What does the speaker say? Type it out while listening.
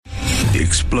the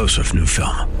explosive new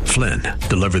film, Flynn,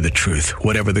 deliver the truth,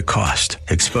 whatever the cost,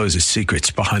 exposes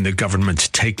secrets behind the government's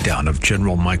takedown of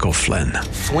General Michael Flynn.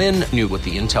 Flynn knew what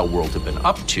the intel world had been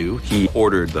up to. He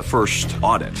ordered the first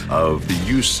audit of the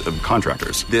use of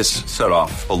contractors. This set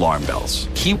off alarm bells.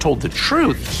 He told the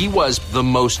truth. He was the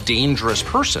most dangerous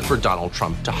person for Donald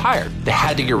Trump to hire. They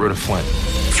had to get rid of Flynn.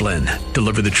 Flynn,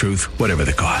 deliver the truth, whatever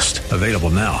the cost. Available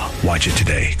now. Watch it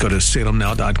today. Go to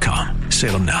salemnow.com.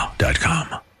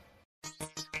 salemnow.com.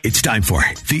 It's time for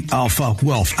the Alpha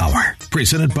Wealth Hour,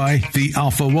 presented by the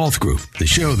Alpha Wealth Group, the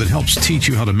show that helps teach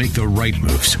you how to make the right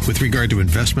moves with regard to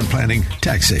investment planning,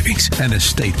 tax savings, and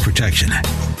estate protection.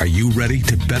 Are you ready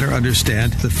to better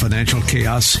understand the financial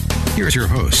chaos? Here's your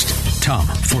host, Tom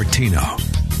Fortino.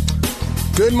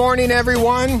 Good morning,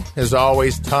 everyone. As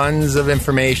always, tons of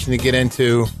information to get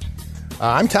into.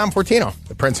 I'm Tom Fortino,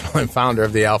 the principal and founder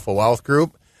of the Alpha Wealth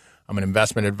Group. I'm an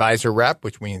investment advisor rep,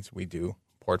 which means we do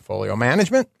portfolio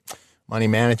management, money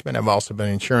management. I've also been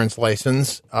insurance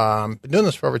licensed. Been doing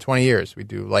this for over 20 years. We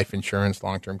do life insurance,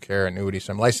 long-term care, annuities.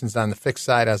 So I'm licensed on the fixed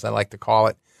side, as I like to call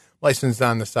it, licensed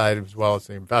on the side as well as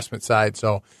the investment side.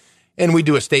 And we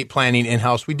do estate planning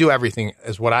in-house. We do everything,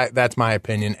 that's my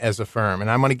opinion, as a firm.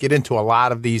 And I'm going to get into a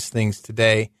lot of these things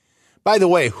today. By the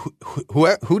way,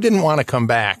 who didn't want to come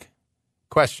back?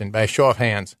 Question, by a show of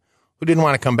hands. Who didn't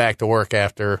want to come back to work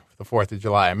after the 4th of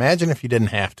July? Imagine if you didn't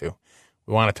have to.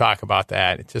 We want to talk about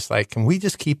that. It's just like, can we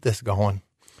just keep this going?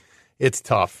 It's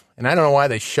tough. And I don't know why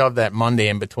they shoved that Monday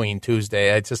in between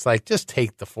Tuesday. It's just like, just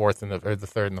take the 4th or the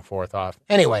 3rd and the 4th off.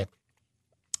 Anyway,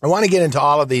 I want to get into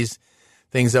all of these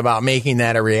things about making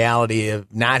that a reality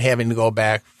of not having to go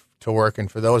back to work. And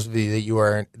for those of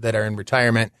you that are in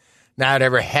retirement, not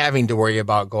ever having to worry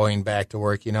about going back to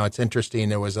work. You know, it's interesting.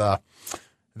 There was a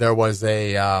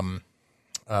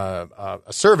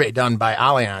survey done by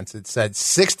Allianz. It said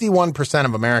 61%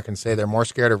 of Americans say they're more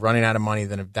scared of running out of money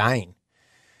than of dying.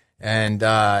 And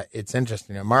it's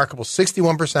interesting. A remarkable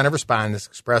 61% of respondents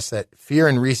expressed that fear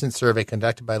in recent survey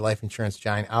conducted by life insurance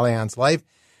giant Allianz Life,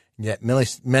 yet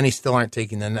many still aren't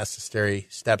taking the necessary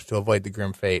steps to avoid the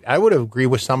grim fate. I would agree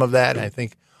with some of that, and I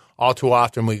think all too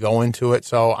often we go into it.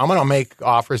 So I'm going to make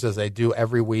offers as I do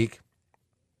every week.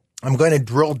 I'm going to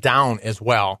drill down as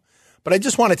well. But I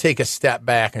just want to take a step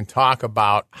back and talk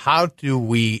about how do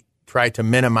we try to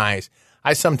minimize.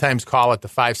 I sometimes call it the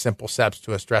 5 simple steps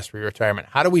to a stress-free retirement.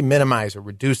 How do we minimize or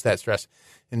reduce that stress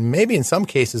and maybe in some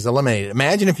cases eliminate it?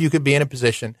 Imagine if you could be in a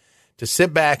position to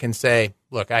sit back and say,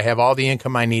 look, I have all the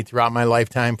income I need throughout my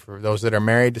lifetime. For those that are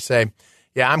married, to say,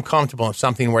 yeah, I'm comfortable if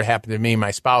something were to happen to me, my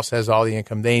spouse has all the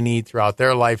income they need throughout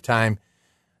their lifetime.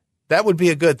 That would be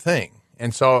a good thing.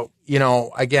 And so, you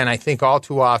know, again, I think all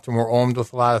too often we're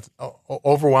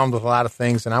overwhelmed with a lot of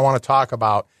things. And I want to talk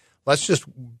about, let's just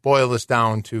boil this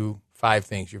down to 5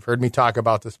 things. You've heard me talk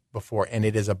about this before, and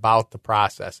it is about the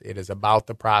process. It is about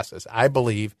the process. I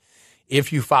believe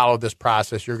if you follow this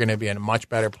process, you're going to be in a much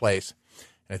better place.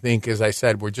 And I think, as I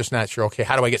said, we're just not sure, okay,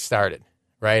 how do I get started,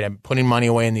 right? I'm putting money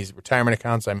away in these retirement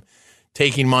accounts. I'm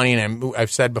taking money, and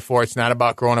I've said before, it's not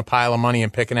about growing a pile of money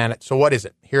and picking at it. So what is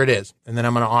it? Here it is. And then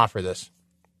I'm going to offer this.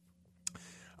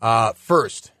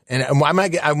 First, and I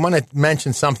want to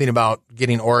mention something about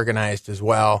getting organized as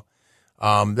well.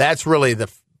 That's really the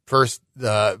first,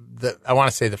 I want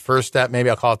to say the first step. Maybe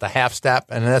I'll call it the half step.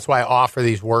 And that's why I offer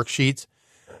these worksheets.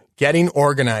 Getting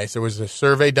organized. There was a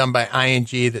survey done by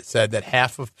ING that said that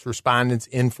half of respondents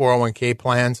in 401k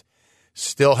plans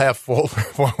still have full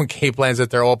 401k plans at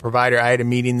their old provider. I had a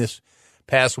meeting this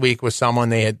past week with someone.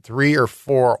 They had 3 or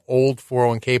 4 old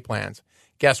 401k plans.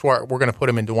 Guess what? We're going to put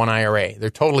them into one IRA.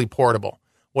 They're totally portable.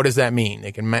 What does that mean?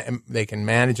 They can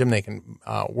manage them. They can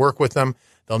work with them.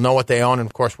 They'll know what they own, and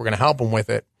of course, we're going to help them with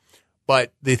it.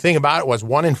 But the thing about it was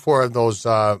 1 in 4 of those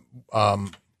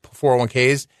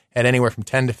 401ks had anywhere from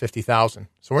 10 to 50,000.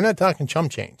 So we're not talking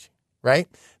chump change, right?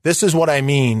 This is what I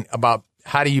mean about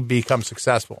how do you become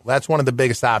successful. That's one of the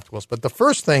biggest obstacles. But the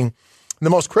first thing, the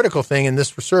most critical thing, and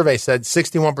this survey said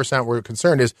 61% were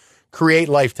concerned, is create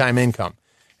lifetime income.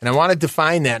 And I want to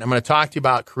define that. I'm going to talk to you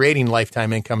about creating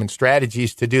lifetime income and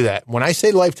strategies to do that. When I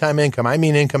say lifetime income, I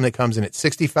mean income that comes in at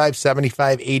 65,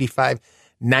 75, 85,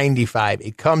 95.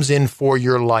 It comes in for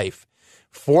your life.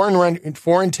 4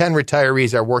 in 10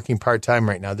 retirees are working part-time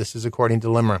right now. This is according to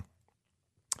LIMRA.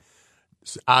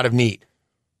 It's out of need.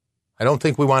 I don't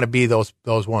think we want to be those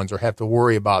ones or have to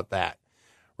worry about that,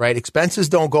 right? Expenses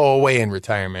don't go away in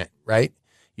retirement, right?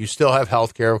 You still have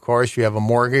health care, of course. You have a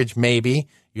mortgage, maybe.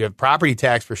 You have property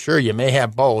tax for sure. You may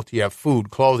have both. You have food,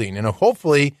 clothing, and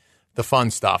hopefully the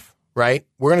fun stuff, right?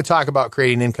 We're going to talk about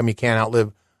creating income you can't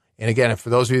outlive And again, for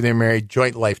those of you that are married,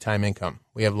 joint lifetime income.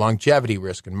 We have longevity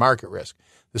risk and market risk.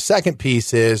 The second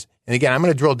piece is, and again, I'm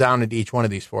going to drill down into each one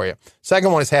of these for you.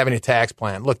 Second one is having a tax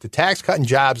plan. Look, the Tax Cut and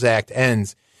Jobs Act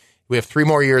ends. We have 3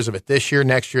 more years of it, this year,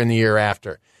 next year, and the year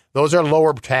after. Those are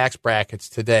lower tax brackets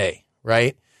today,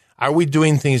 right? Are we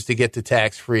doing things to get to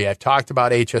tax-free? I've talked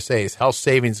about HSAs, health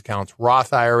savings accounts,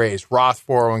 Roth IRAs, Roth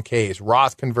 401ks,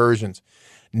 Roth conversions,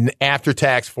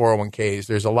 after-tax 401ks.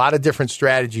 There's a lot of different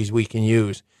strategies we can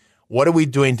use. What are we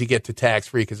doing to get to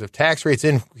tax-free? Because if tax rates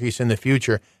increase in the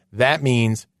future, that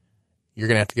means you're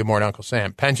going to have to give more to Uncle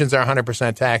Sam. Pensions are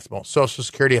 100% taxable. Social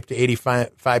Security up to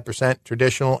 85%,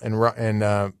 traditional, and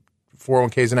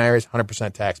 401ks and IRAs,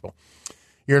 100% taxable.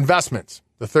 Your investments,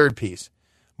 the third piece.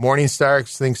 Morningstar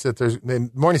thinks that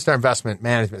Morningstar Investment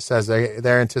Management says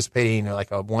they're anticipating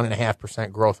like a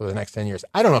 1.5% growth over the next 10 years.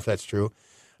 I don't know if that's true.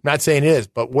 I'm not saying it is,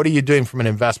 but what are you doing from an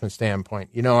investment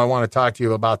standpoint? You know, I want to talk to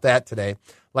you about that today.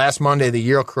 Last Monday, the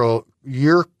yield curve,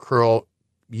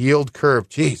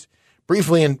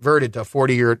 briefly inverted to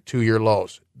 40-year, 2-year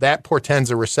lows. That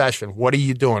portends a recession. What are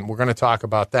you doing? We're going to talk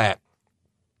about that.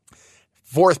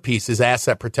 Fourth piece is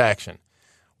asset protection.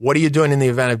 What are you doing in the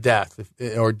event of death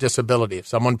or disability? If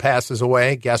someone passes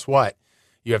away, guess what?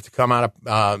 You have to come out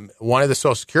of one of the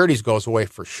Social Securities goes away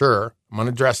for sure. I'm going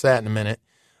to address that in a minute.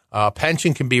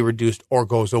 Pension can be reduced or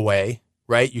goes away,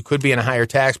 right? You could be in a higher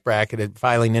tax bracket at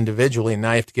filing individually, and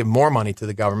now you have to give more money to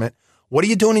the government. What are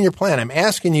you doing in your plan? I'm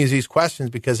asking you these questions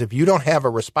because if you don't have a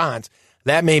response,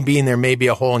 that may be, and there may be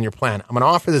a hole in your plan. I'm going to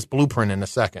offer this blueprint in a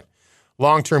second.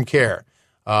 Long-term care.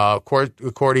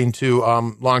 According to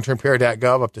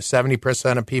longtermcare.gov, up to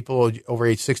 70% of people over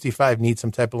age 65 need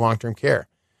some type of long-term care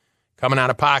coming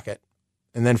out of pocket.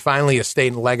 And then finally,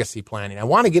 estate and legacy planning. I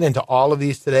want to get into all of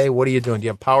these today. What are you doing? Do you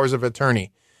have powers of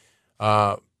attorney?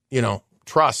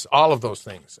 Trusts, all of those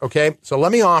things. Okay, so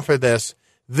let me offer this.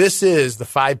 This is the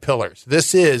 5 pillars.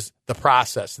 This is the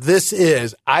process. This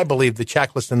is, I believe, the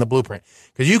checklist and the blueprint.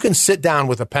 Because you can sit down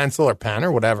with a pencil or pen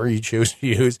or whatever you choose to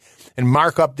use and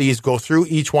mark up these, go through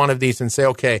each one of these and say,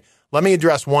 okay, let me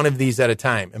address one of these at a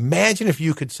time. Imagine if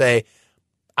you could say,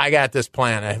 I got this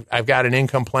plan. I've got an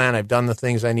income plan. I've done the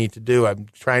things I need to do. I'm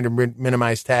trying to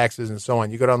minimize taxes and so on.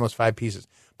 You go down those 5 pieces.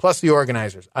 Plus the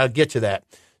organizers. I'll get to that.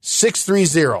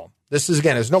 630. This is,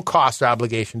 again, there's no cost or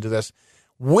obligation to this.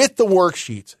 With the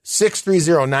worksheets,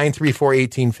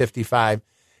 630-934-1855,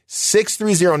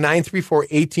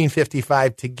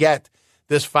 630-934-1855 to get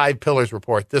this 5 pillars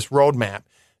report, this roadmap,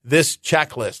 this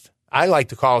checklist. I like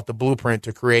to call it the blueprint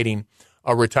to creating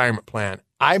a retirement plan.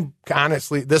 I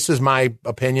honestly, this is my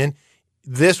opinion.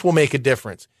 This will make a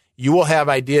difference. You will have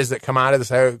ideas that come out of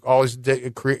this. I always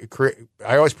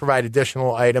provide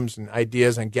additional items and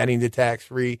ideas on getting to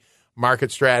tax-free,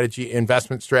 market strategy,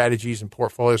 investment strategies, and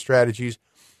portfolio strategies.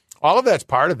 All of that's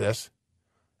part of this.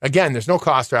 Again, there's no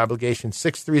cost or obligation.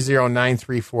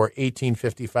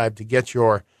 630-934-1855 to get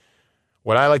your,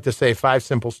 what I like to say, 5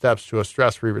 simple steps to a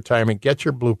stress-free retirement. Get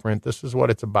your blueprint. This is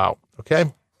what it's about,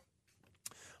 okay?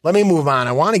 Let me move on.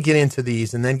 I want to get into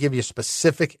these and then give you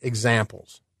specific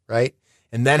examples, right?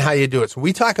 And then how you do it. So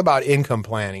we talk about income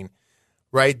planning,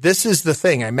 right? This is the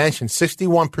thing. I mentioned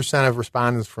 61% of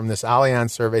respondents from this Allianz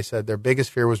survey said their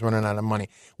biggest fear was running out of money.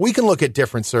 We can look at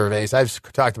different surveys. I've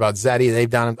talked about Zeti. They've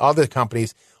done other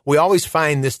companies. We always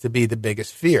find this to be the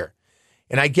biggest fear.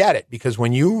 And I get it because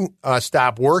when you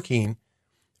stop working,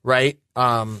 right,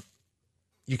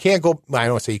 you can't go, I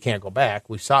don't say you can't go back.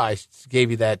 I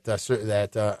gave you that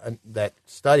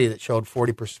study that showed 4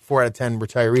 out of 10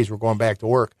 retirees were going back to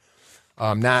work,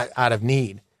 not out of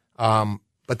need.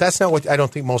 But that's not what I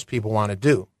don't think most people want to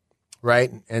do,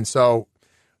 right? And so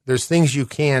there's things you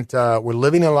can't, we're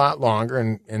living a lot longer,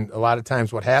 and a lot of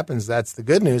times what happens, that's the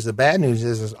good news. The bad news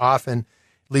is often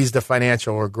leads to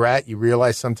financial regret. You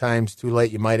realize sometimes too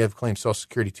late you might have claimed Social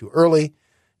Security too early.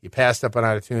 You passed up an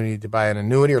opportunity to buy an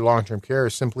annuity or long-term care,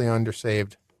 or simply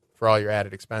undersaved for all your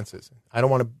added expenses. I don't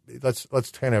want to, let's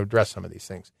kind of address some of these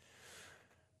things.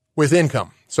 With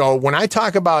income. So when I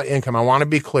talk about income, I want to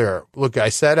be clear. Look, I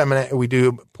said we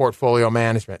do portfolio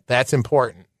management. That's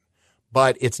important,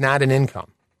 but it's not an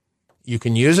income. You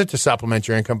can use it to supplement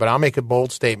your income, but I'll make a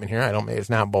bold statement here. It's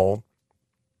not bold.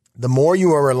 The more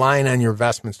you are relying on your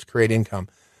investments to create income,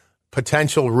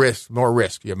 potential risk, more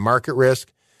risk. You have market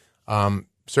risk.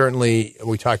 Certainly,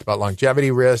 we talked about longevity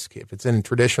risk. If it's in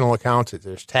traditional accounts,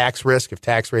 there's tax risk if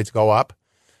tax rates go up.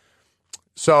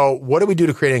 So what do we do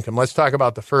to create income? Let's talk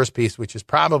about the first piece, which is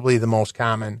probably the most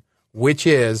common, which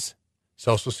is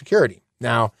Social Security.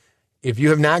 Now, if you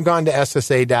have not gone to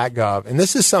SSA.gov, and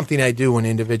this is something I do when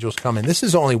individuals come in, this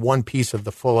is only one piece of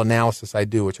the full analysis I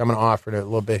do, which I'm going to offer in a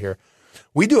little bit here.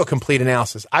 We do a complete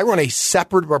analysis. I run a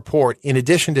separate report in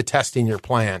addition to testing your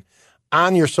plan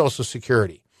on your Social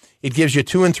Security. It gives you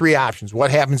 2 and 3 options.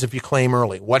 What happens if you claim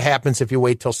early? What happens if you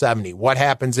wait till 70? What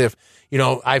happens if,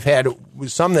 I've had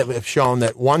some that have shown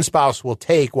that one spouse will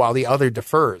take while the other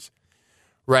defers,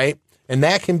 right? And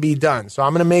that can be done. So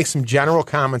I'm going to make some general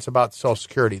comments about Social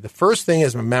Security. The first thing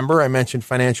is, remember, I mentioned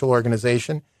financial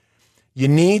organization. You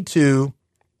need to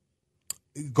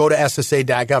go to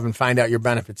SSA.gov and find out your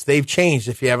benefits. They've changed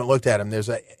if you haven't looked at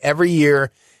them. Every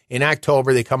year in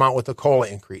October, they come out with a COLA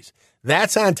increase.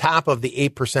 That's on top of the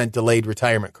 8% delayed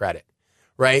retirement credit,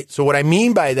 right? So what I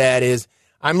mean by that is,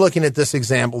 I'm looking at this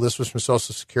example. This was from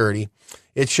Social Security.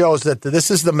 It shows that this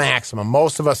is the maximum.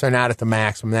 Most of us are not at the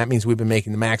maximum. That means we've been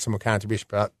making the maximum contribution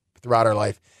throughout our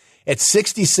life. At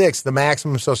 66, the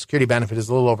maximum Social Security benefit is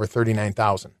a little over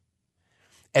 $39,000.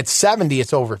 At 70,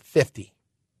 it's over $50,000.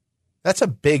 That's a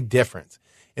big difference.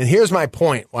 And here's my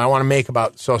point, what I want to make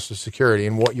about Social Security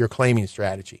and what your claiming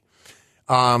strategy.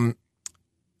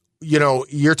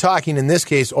 You're talking in this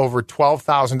case over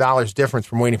 $12,000 difference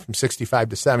from waiting from 65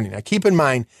 to 70. Now, keep in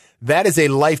mind, that is a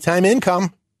lifetime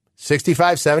income.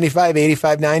 65, 75,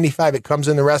 85, 95, it comes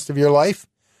in the rest of your life,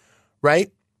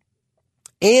 right?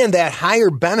 And that higher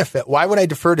benefit, why would I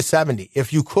defer to 70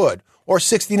 if you could? Or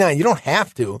 69, you don't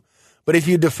have to. But if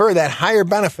you defer, that higher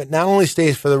benefit not only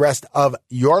stays for the rest of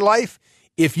your life,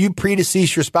 if you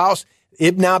predecease your spouse,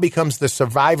 it now becomes the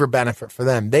survivor benefit for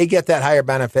them. They get that higher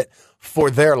benefit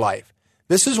for their life.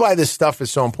 This is why this stuff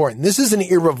is so important. This is an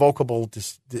irrevocable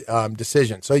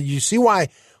decision. So you see why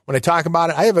when I talk about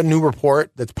it, I have a new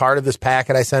report that's part of this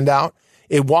packet I send out.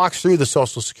 It walks through the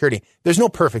Social Security. There's no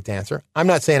perfect answer. I'm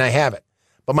not saying I have it.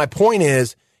 But my point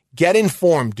is, get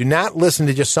informed. Do not listen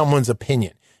to just someone's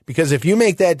opinion. Because if you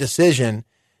make that decision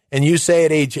and you say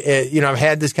at age, I've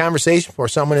had this conversation before,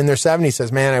 someone in their 70s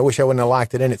says, man, I wish I wouldn't have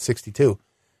locked it in at 62.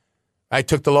 I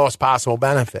took the lowest possible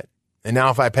benefit. And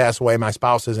now if I pass away, my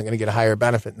spouse isn't going to get a higher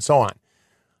benefit and so on.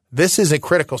 This is a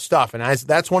critical stuff. And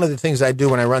that's one of the things I do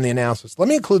when I run the analysis. Let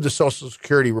me include the Social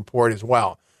Security report as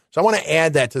well. So I want to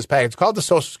add that to this package. It's called the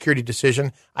Social Security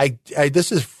Decision.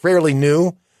 This is fairly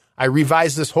new. I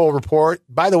revised this whole report.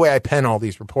 By the way, I pen all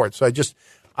these reports. So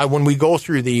when we go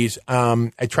through these,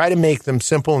 I try to make them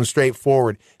simple and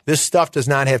straightforward. This stuff does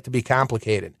not have to be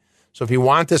complicated. So if you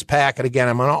want this packet, again,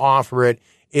 I'm going to offer it.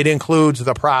 It includes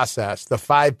the process, the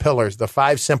 5 pillars, the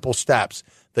 5 simple steps,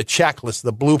 the checklist,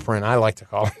 the blueprint. I like to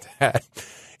call it that.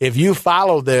 If you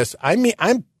follow this,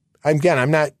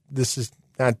 this is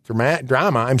not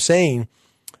drama. I'm saying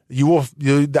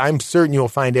I'm certain you will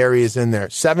find areas in there.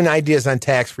 7 ideas on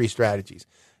tax-free strategies.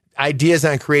 Ideas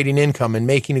on creating income and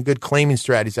making a good claiming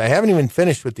strategy. I haven't even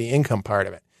finished with the income part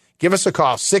of it. Give us a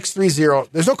call, 630.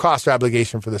 There's no cost or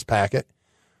obligation for this packet.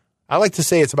 I like to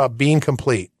say it's about being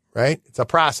complete, right? It's a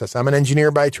process. I'm an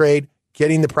engineer by trade,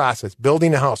 getting the process,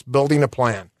 building a house, building a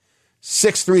plan.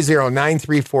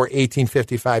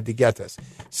 630-934-1855 to get this.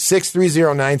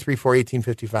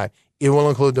 630-934-1855. It will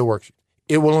include the worksheet.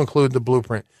 It will include the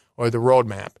blueprint or the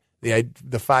roadmap,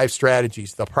 the 5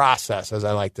 strategies, the process, as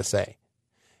I like to say.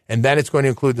 And then it's going to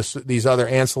include these other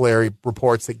ancillary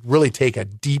reports that really take a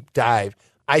deep dive,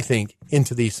 I think,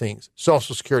 into these things.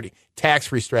 Social Security,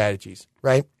 tax-free strategies,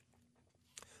 right?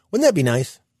 Wouldn't that be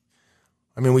nice?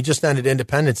 I mean, we just ended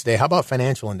Independence Day. How about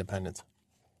financial independence?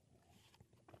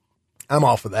 I'm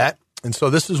all for that. And so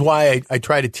this is why I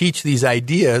try to teach these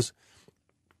ideas.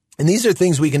 And these are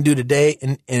things we can do today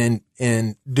and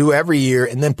do every year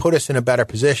and then put us in a better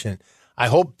position. I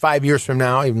hope 5 years from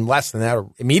now, even less than that, or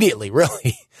immediately,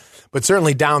 really, but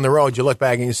certainly down the road, you look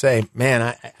back and you say,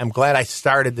 man, I'm glad I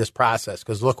started this process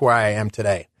because look where I am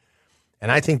today. And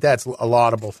I think that's a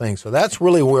laudable thing. So that's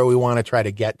really where we want to try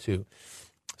to get to.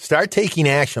 Start taking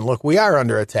action. Look, we are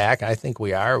under attack. I think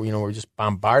we are. We're just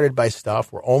bombarded by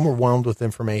stuff. We're overwhelmed with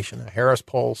information. A Harris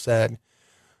poll said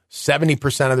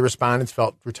 70% of the respondents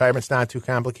felt retirement's not too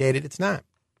complicated. It's not,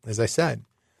 as I said.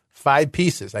 5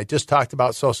 pieces. I just talked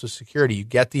about Social Security. You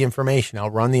get the information. I'll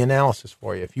run the analysis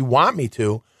for you. If you want me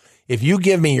to, if you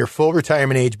give me your full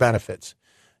retirement age benefits,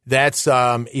 that's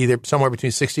either somewhere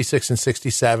between 66 and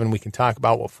 67. We can talk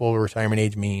about what full retirement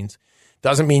age means.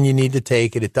 Doesn't mean you need to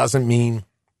take it. It doesn't mean,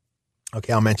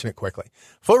 okay, I'll mention it quickly.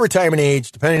 Full retirement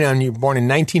age, depending on you were born in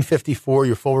 1954,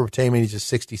 your full retirement age is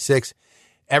 66.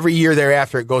 Every year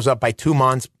thereafter, it goes up by 2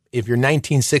 months. If you're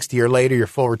 1960 or later, your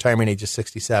full retirement age is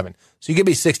 67. So you could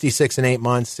be 66 in 8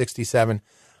 months, 67.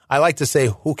 I like to say,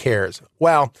 who cares?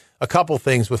 A couple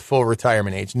things with full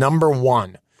retirement age. Number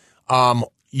one,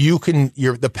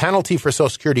 the penalty for Social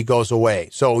Security goes away.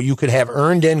 So you could have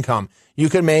earned income. You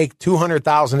could make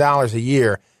 $200,000 a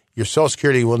year. your Social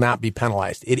Security will not be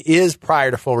penalized. It is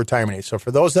prior to full retirement age. So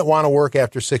for those that want to work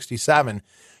after 67,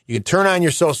 you can turn on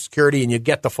your Social Security and you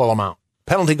get the full amount.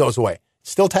 Penalty goes away.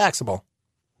 It's still taxable.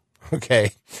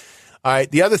 Okay. All right.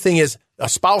 The other thing is a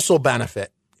spousal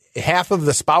benefit. Half of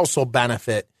the spousal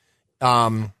benefit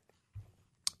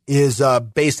is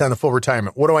based on the full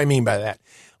retirement. What do I mean by that?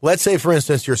 Let's say, for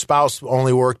instance, your spouse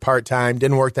only worked part-time,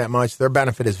 didn't work that much. Their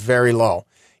benefit is very low.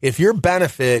 If your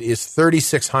benefit is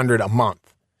 $3,600 a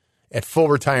month at full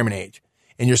retirement age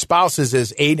and your spouse's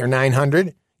is $800 or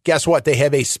 $900, guess what? They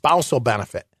have a spousal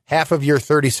benefit. Half of your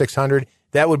 $3,600,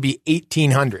 that would be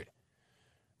 $1,800,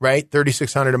 right?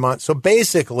 $3,600 a month. So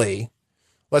basically,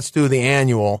 let's do the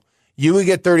annual. You would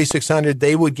get $3,600.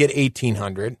 They would get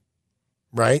 $1,800,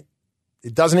 right?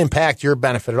 It doesn't impact your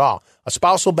benefit at all. A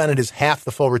spousal benefit is half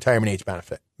the full retirement age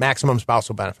benefit, maximum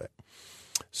spousal benefit.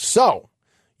 So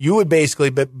you would basically,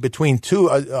 between two,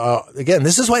 again,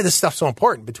 this is why this stuff's so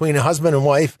important. Between a husband and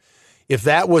wife, if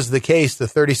that was the case, the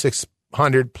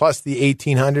 $3,600 plus the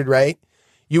 $1,800, right,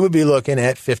 you would be looking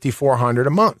at $5,400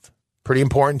 a month. Pretty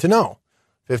important to know.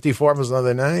 54 was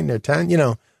another 9 or 10. You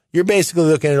know, you're basically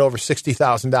looking at over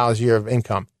 $60,000 a year of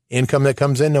income that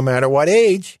comes in no matter what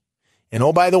age. And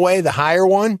oh, by the way, the higher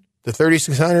one, the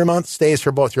 $3,600 a month, stays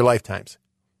for both your lifetimes.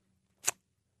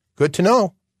 Good to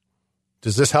know.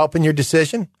 Does this help in your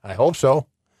decision? I hope so.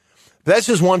 But that's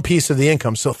just one piece of the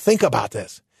income. So think about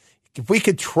this. If we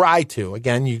could try to,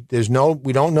 again,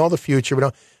 we don't know the future. We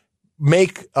don't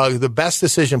make the best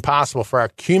decision possible for our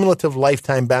cumulative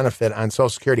lifetime benefit on Social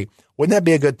Security. Wouldn't that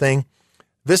be a good thing?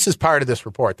 This is part of this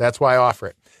report. That's why I offer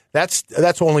it.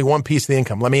 That's only one piece of the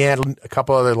income. Let me add a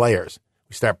couple other layers.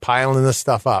 We start piling this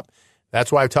stuff up.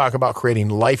 That's why I talk about creating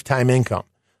lifetime income.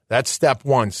 That's step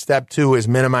one. Step two is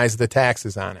minimize the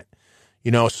taxes on it.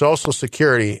 You know, Social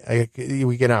Security,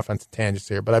 we get off on tangents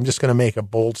here, but I'm just going to make a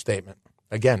bold statement.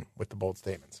 Again, with the bold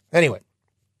statements. Anyway,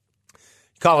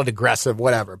 call it aggressive,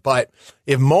 whatever. But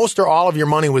if most or all of your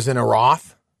money was in a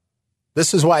Roth,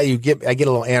 this is why I get a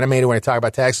little animated when I talk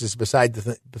about taxes, besides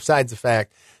the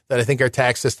fact that I think our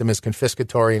tax system is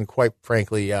confiscatory and quite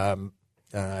frankly, I'll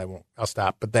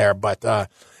stop but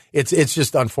it's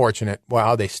just unfortunate.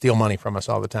 Wow, they steal money from us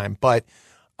all the time. But,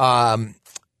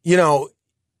 you know,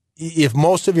 if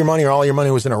most of your money or all your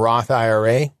money was in a Roth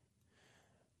IRA,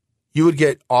 you would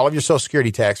get all of your Social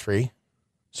Security tax-free.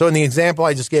 So in the example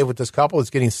I just gave with this couple, it's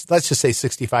getting, let's just say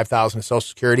 $65,000 of Social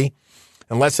Security.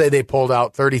 And let's say they pulled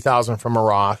out $30,000 from a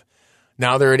Roth.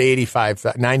 Now they're at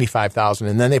 $95,000.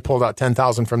 And then they pulled out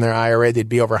 $10,000 from their IRA. They'd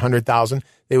be over $100,000.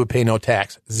 They would pay no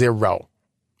tax. Zero.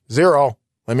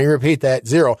 Let me repeat that.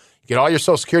 Zero. You get all your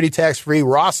Social Security tax-free.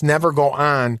 Roths never go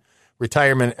on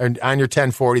retirement or on your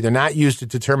 1040. They're not used to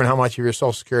determine how much of your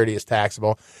Social Security is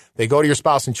taxable. They go to your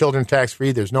spouse and children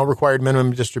tax-free. There's no required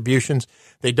minimum distributions.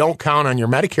 They don't count on your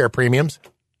Medicare premiums.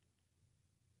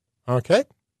 Okay.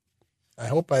 I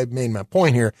hope I made my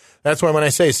point here. That's why when I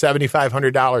say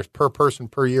 $7,500 per person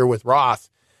per year with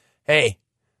Roth, hey,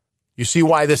 you see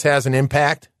why this has an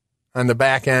impact on the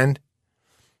back end?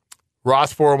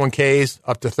 Roth 401ks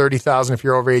up to $30,000 if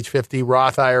you're over age 50.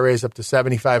 Roth IRAs up to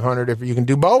 $7,500 if you can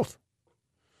do both.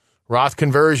 Roth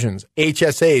conversions,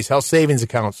 HSAs, health savings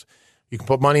accounts. You can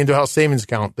put money into a health savings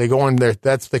account. They go in there.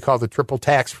 That's they call the triple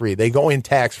tax free. They go in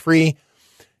tax free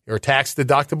or tax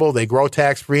deductible. They grow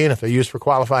tax free, and if they're used for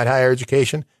qualified higher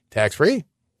education, tax free.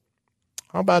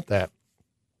 How about that?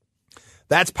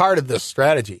 That's part of this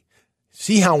strategy.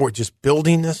 See how we're just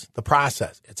building this? The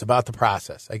process. It's about the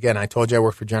process. Again, I told you I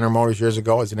worked for General Motors years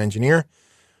ago as an engineer.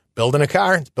 Building a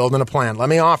car, it's building a plan. Let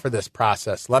me offer this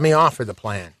process. Let me offer the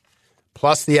plan.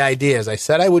 Plus the ideas. I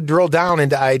said I would drill down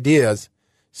into ideas.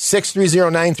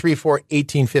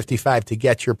 630-934-1855 to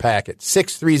get your packet.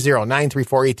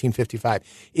 630-934-1855.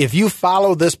 If you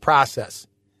follow this process,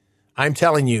 I'm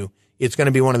telling you, it's going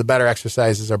to be one of the better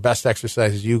exercises or best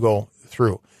exercises you go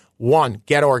through. 1,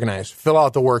 get organized. Fill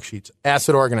out the worksheets,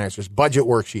 asset organizers, budget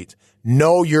worksheets.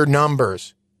 Know your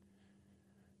numbers.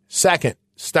 2nd,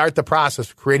 start the process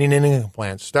of creating an income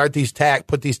plan. Put these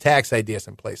tax ideas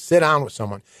in place. Sit down with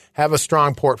someone. Have a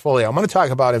strong portfolio. I'm going to talk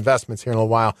about investments here in a little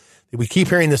while. We keep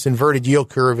hearing this inverted yield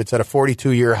curve. It's at a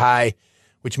 42-year high,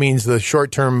 which means the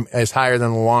short term is higher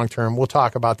than the long term. We'll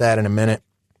talk about that in a minute.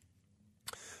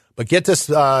 But get this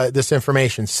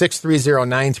information,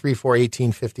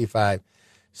 630-934-1855.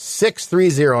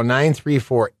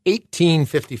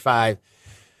 630-934-1855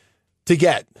 to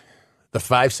get the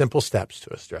 5 simple steps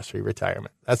to a stress-free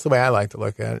retirement. That's the way I like to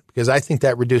look at it because I think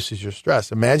that reduces your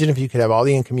stress. Imagine if you could have all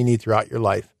the income you need throughout your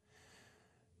life,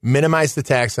 minimize the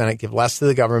tax on it, give less to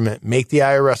the government, make the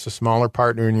IRS a smaller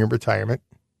partner in your retirement.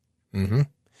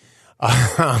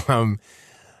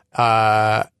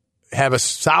 have a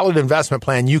solid investment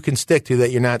plan you can stick to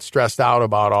that you're not stressed out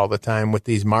about all the time with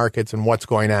these markets and what's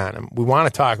going on. And we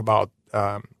want to talk about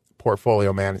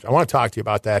portfolio management. I want to talk to you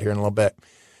about that here in a little bit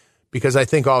because I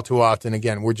think all too often,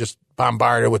 again, we're just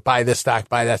bombarded with buy this stock,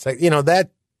 buy that stock.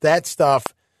 That stuff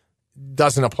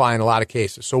doesn't apply in a lot of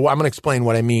cases. So I'm going to explain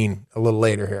what I mean a little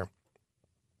later here.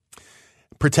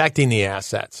 Protecting the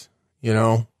assets,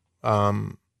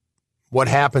 what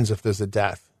happens if there's a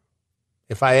death?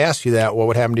 If I ask you that, what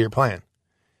would happen to your plan?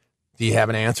 Do you have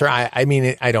an answer? I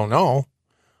mean, I don't know,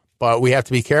 but we have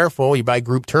to be careful. You buy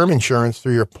group term insurance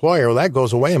through your employer. Well, that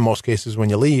goes away in most cases when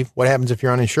you leave. What happens if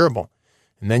you're uninsurable?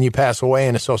 And then you pass away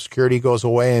and a Social Security goes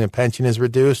away and a pension is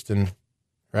reduced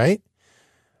right?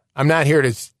 I'm not here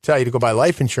to tell you to go buy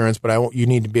life insurance, but you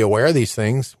need to be aware of these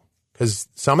things because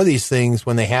some of these things,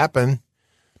 when they happen,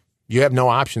 you have no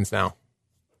options now.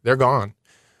 They're gone.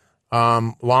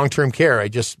 Long-term care. I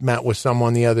just met with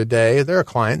someone the other day. They're a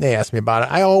client. They asked me about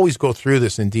it. I always go through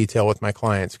this in detail with my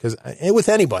clients because with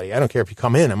anybody, I don't care if you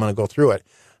come in, I'm going to go through it.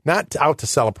 Not out to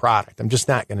sell a product. I'm just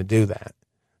not going to do that.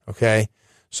 Okay.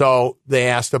 So they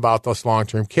asked about this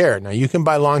long-term care. Now you can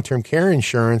buy long-term care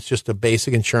insurance, just a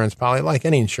basic insurance policy, like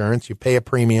any insurance. You pay a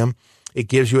premium. It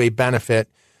gives you a benefit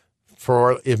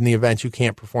for in the event you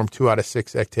can't perform 2 out of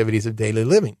 6 activities of daily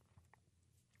living.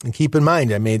 And keep in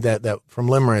mind, I made that from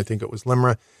LIMRA. I think it was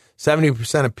LIMRA.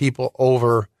 70% of people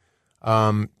over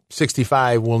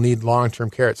 65 will need long-term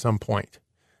care at some point.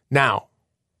 Now,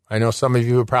 I know some of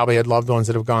you have probably had loved ones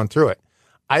that have gone through it.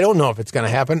 I don't know if it's going to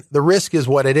happen. The risk is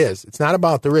what it is. It's not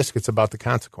about the risk. It's about the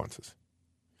consequences.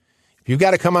 If you've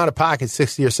got to come out of pocket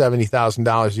 $60,000 or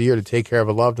 $70,000 a year to take care of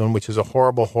a loved one, which is a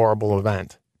horrible, horrible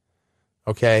event,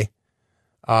 okay,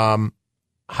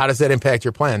 how does that impact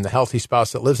your plan? The healthy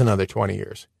spouse that lives another 20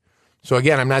 years. So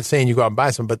again, I'm not saying you go out and buy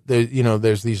some, but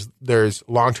there's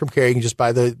long-term care. You can just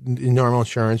buy the normal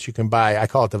insurance. You can buy, I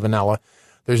call it the vanilla.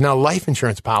 There's now life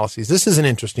insurance policies. This is an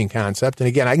interesting concept. And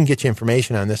again, I can get you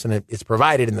information on this, and it's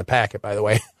provided in the packet, by the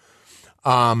way.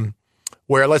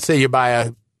 Where let's say you buy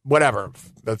a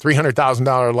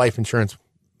 $300,000 life insurance.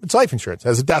 It's life insurance,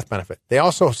 has a death benefit. They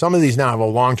also, some of these now have a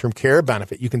long-term care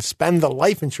benefit. You can spend the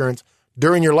life insurance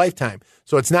during your lifetime.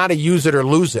 So it's not a use it or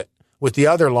lose it with the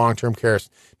other long-term cares.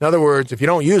 In other words, if you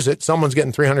don't use it, someone's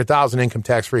getting $300,000 income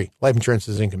tax-free. Life insurance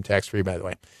is income tax-free, by the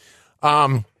way.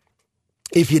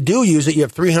 If you do use it, you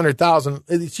have $300,000.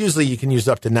 It's usually you can use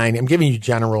up to 90. I'm giving you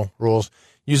general rules.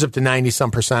 Use up to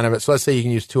 90% of it. So let's say you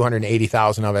can use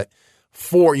 280,000 of it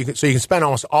so you can spend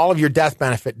almost all of your death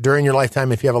benefit during your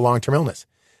lifetime if you have a long-term illness.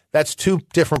 That's 2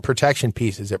 different protection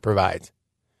pieces it provides.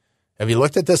 Have you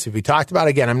looked at this? Have you talked about it?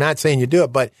 Again, I'm not saying you do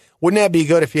it, but wouldn't that be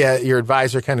good if your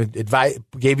advisor kind of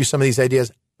gave you some of these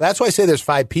ideas? That's why I say there's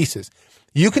 5 pieces.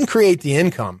 You can create the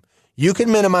income. You can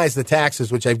minimize the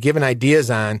taxes, which I've given ideas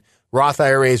on, Roth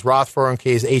IRAs, Roth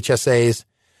 401ks, HSAs,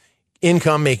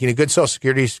 income, making a good Social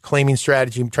Security claiming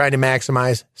strategy, trying to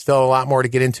maximize, still a lot more to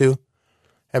get into,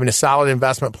 having a solid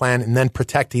investment plan, and then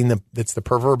protecting it's the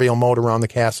proverbial moat around the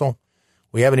castle.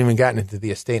 We haven't even gotten into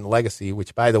the estate and legacy,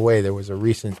 which, by the way, there was a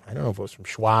recent, I don't know if it was from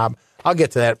Schwab. I'll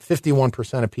get to that.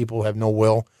 51% of people have no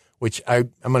will, which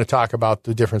I'm going to talk about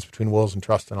the difference between wills and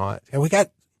trust and all that. And we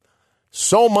got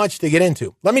so much to get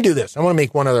into. Let me do this. I want to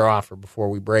make one other offer before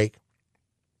we break.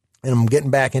 And I'm getting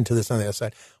back into this on the other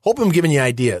side. Hope I'm giving you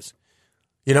ideas.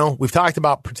 We've talked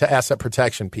about asset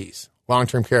protection piece,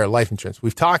 long-term care, life insurance.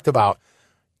 We've talked about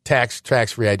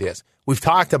tax-free ideas. We've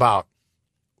talked about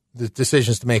the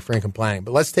decisions to make for income planning.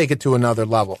 But let's take it to another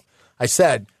level. I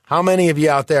said, how many of you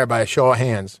out there, by a show of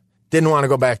hands, didn't want to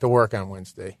go back to work on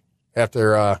Wednesday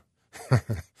after after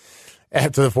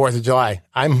the 4th of July?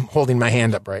 I'm holding my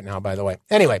hand up right now, by the way.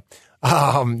 Anyway,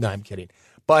 no, I'm kidding.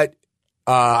 But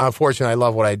unfortunately, I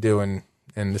love what I do, and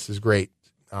this is great.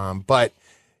 But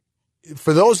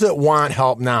for those that want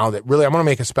help now, that really, I want to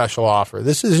make a special offer.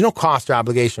 There's no cost or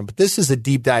obligation, but this is a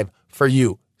deep dive for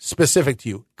you. Specific to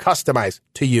you, customized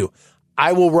to you.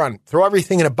 I will throw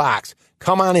everything in a box.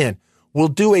 Come on in. We'll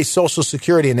do a Social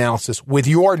Security analysis with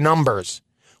your numbers.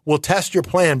 We'll test your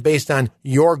plan based on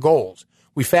your goals.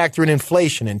 We factor in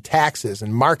inflation and taxes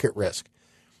and market risk.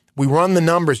 We run the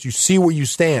numbers. You see where you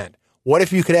stand. What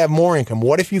if you could have more income?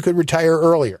 What if you could retire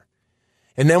earlier?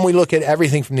 And then we look at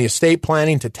everything from the estate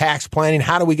planning to tax planning.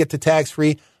 How do we get to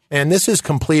tax-free? And this is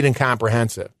complete and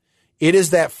comprehensive. It is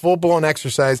that full-blown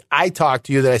exercise I talked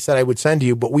to you that I said I would send to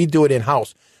you, but we do it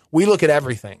in-house. We look at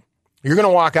everything. You're going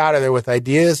to walk out of there with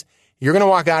ideas. You're going to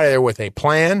walk out of there with a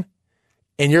plan,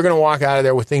 and you're going to walk out of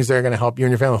there with things that are going to help you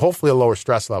and your family, hopefully a lower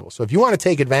stress level. So if you want to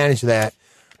take advantage of that,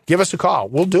 give us a call.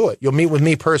 We'll do it. You'll meet with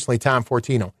me personally, Tom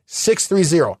Fortino,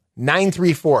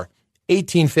 630-934-8800.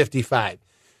 630-934-1855.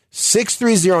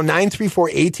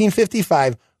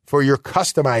 630-934-1855 for your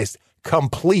customized,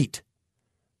 complete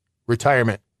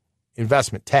retirement,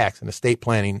 investment, tax, and estate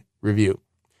planning review.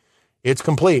 It's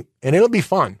complete, and it'll be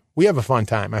fun. We have a fun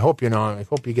time. I hope you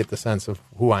get the sense of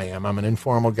who I am. I'm an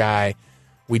informal guy.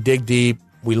 We dig deep.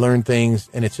 We learn things,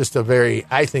 and it's just a very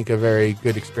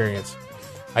good experience.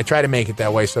 I try to make it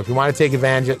that way. So if you want to take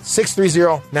advantage of it,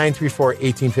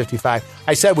 630-934-1855.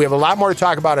 I said we have a lot more to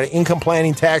talk about income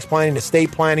planning, tax planning,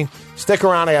 estate planning. Stick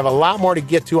around. I have a lot more to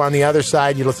get to on the other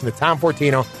side. You listen to Tom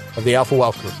Fortino of the Alpha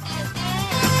Wealth Group.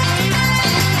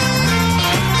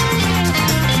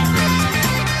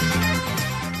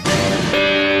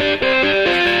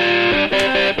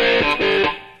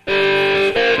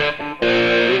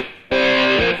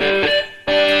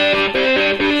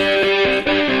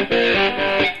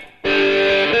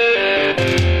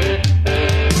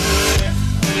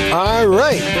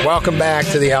 Welcome back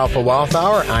to the Alpha Wealth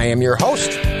Hour. I am your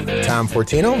host, Tom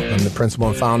Fortino. I'm the principal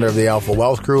and founder of the Alpha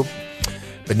Wealth Group.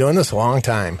 Been doing this a long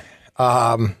time.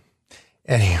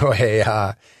 Anyway,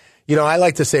 I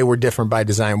like to say we're different by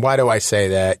design. Why do I say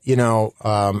that?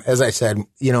 As I said,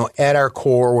 at our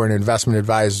core, we're an investment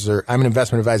advisor. I'm an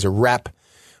investment advisor rep.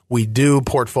 We do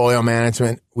portfolio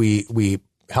management. We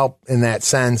help in that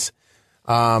sense.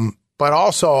 But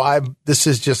also, this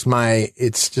is just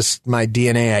it's just my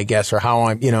DNA, I guess, or how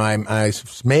I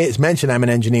mentioned I'm an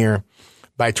engineer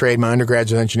by trade. My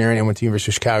undergraduate engineering. I went to the University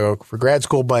of Chicago for grad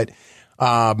school, but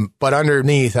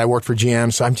underneath, I worked for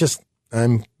GM. So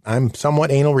I'm somewhat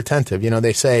anal retentive.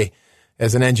 They say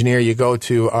as an engineer, you go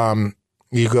to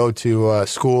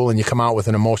school and you come out with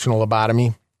an emotional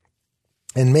lobotomy,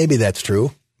 and maybe that's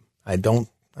true. I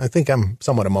think I'm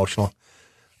somewhat emotional.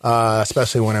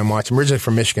 Especially when I'm watching. I'm originally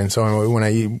from Michigan, so when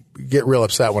I get real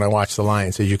upset when I watch the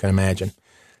Lions, as you can imagine.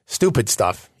 Stupid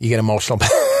stuff. You get emotional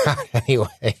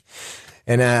anyway.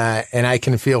 And I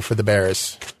can feel for the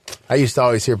Bears. I used to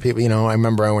always hear people, I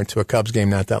remember I went to a Cubs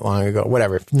game not that long ago,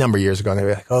 whatever, a number of years ago, and they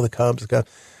were like, oh, the Cubs.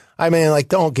 I mean,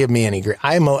 don't give me any grief.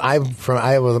 I've been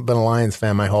a Lions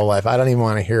fan my whole life. I don't even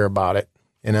want to hear about it,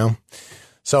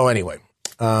 So anyway,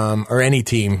 or any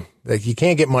team. Like, you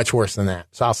can't get much worse than that.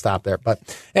 So I'll stop there. But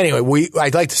anyway,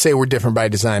 I'd like to say we're different by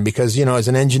design because, as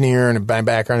an engineer and my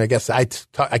background, I guess I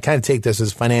kind of take this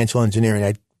as financial engineering.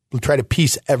 I try to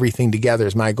piece everything together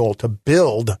as my goal to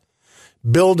build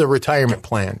a retirement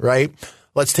plan, right?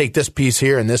 Let's take this piece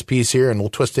here and this piece here and we'll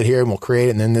twist it here and we'll create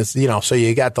it. And then this, so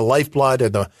you got the lifeblood or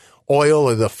the oil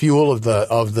or the fuel of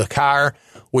the car,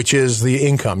 which is the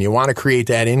income. You want to create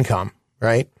that income,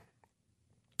 right?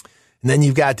 And then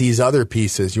you've got these other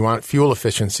pieces. You want fuel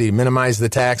efficiency, minimize the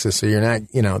taxes so you're not,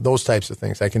 those types of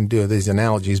things. I can do these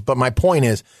analogies. But my point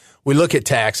is, we look at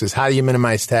taxes. How do you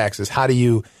minimize taxes? How do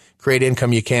you create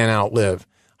income you can't outlive?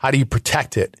 How do you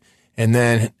protect it? And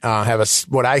then have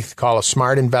what I call a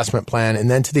smart investment plan. And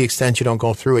then to the extent you don't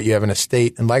go through it, you have an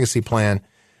estate and legacy plan,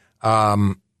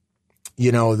 that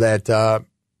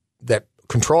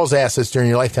controls assets during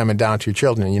your lifetime and down to your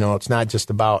children. It's not just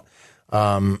about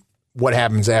what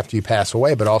happens after you pass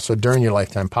away, but also during your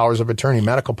lifetime. Powers of attorney,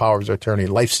 medical powers of attorney,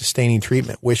 life-sustaining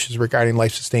treatment, wishes regarding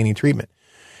life-sustaining treatment.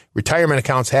 Retirement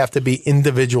accounts have to be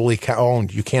individually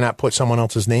owned. You cannot put someone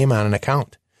else's name on an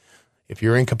account. If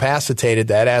you're incapacitated,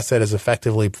 that asset is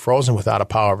effectively frozen without a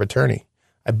power of attorney.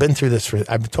 I've been through this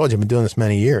I've told you, I've been doing this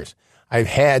many years. I've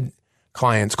had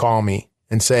clients call me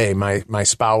and say, my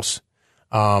spouse,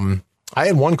 I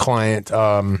had one client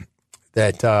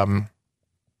that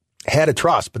had a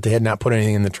trust, but they had not put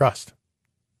anything in the trust.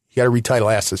 You got to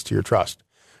retitle assets to your trust,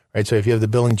 right? So if you have the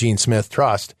Bill and Jean Smith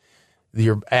Trust,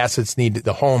 your assets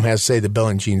the home has to say the Bill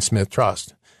and Jean Smith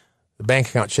Trust. The bank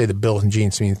account should say the Bill and Jean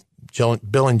Smith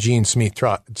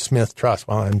Trust.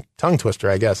 Well, and tongue twister,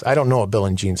 I guess. I don't know a Bill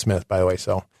and Jean Smith, by the way.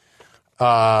 So,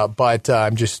 but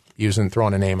I'm just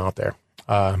throwing a name out there.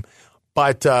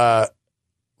 But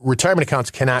retirement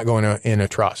accounts cannot go in a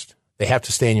trust. They have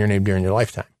to stay in your name during your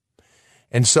lifetime.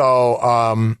 And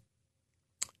so,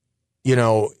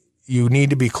 you need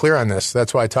to be clear on this.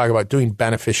 That's why I talk about doing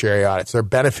beneficiary audits. They're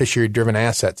beneficiary-driven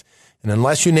assets. And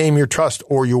unless you name your trust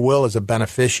or your will as a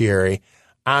beneficiary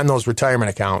on those retirement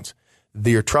accounts,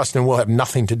 your trust and will have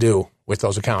nothing to do with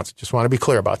those accounts. Just want to be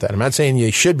clear about that. I'm not saying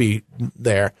you should be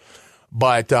there,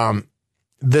 but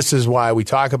this is why we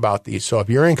talk about these. So if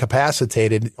you're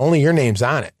incapacitated, only your name's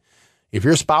on it. If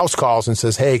your spouse calls and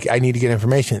says, hey, I need to get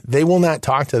information, they will not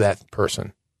talk to that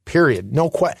person, period.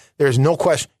 There's no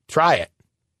question. Try it.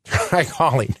 Try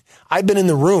calling. I've been in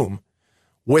the room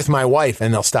with my wife,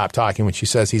 and they'll stop talking when she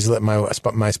says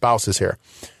my spouse is here.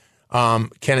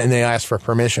 And they ask for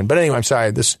permission. But anyway, I'm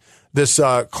sorry. This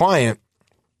client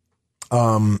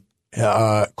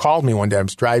called me one day. I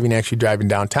was driving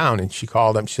downtown, and she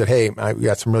called up. She said, "Hey, we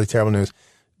got some really terrible news.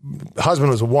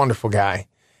 Husband was a wonderful guy,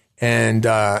 and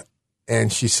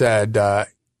she said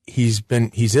he's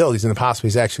ill. He's in the hospital.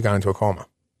 He's actually gone into a coma."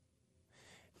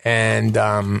 And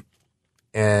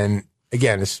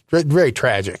again, it's very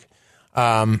tragic.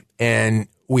 And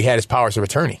we had his powers of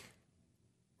attorney,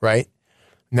 right?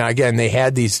 Now, again, they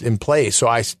had these in place, so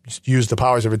I used the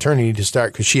powers of attorney to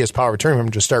start, because she has power of attorney,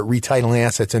 to start retitling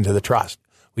assets into the trust.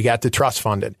 We got the trust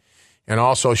funded, and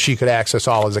also she could access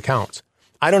all his accounts.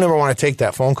 I don't ever want to take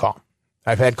that phone call.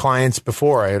 I've had clients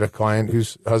before. I had a client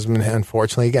whose husband,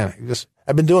 unfortunately, again,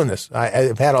 I've been doing this.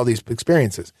 I've had all these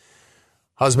experiences.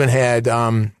 Husband had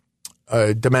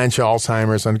dementia,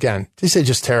 Alzheimer's, and again, these are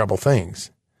just terrible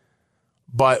things.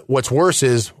 But what's worse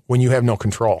is when you have no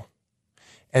control.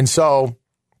 And so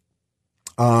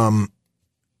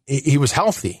he was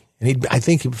healthy, and I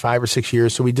think 5 or 6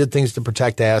 years. So we did things to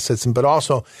protect assets, but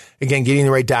also, again, getting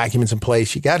the right documents in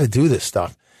place. You got to do this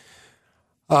stuff.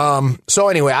 So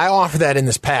anyway, I offer that in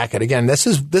this packet. Again, this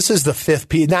is the fifth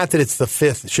piece. Not that it's the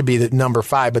fifth, it should be the number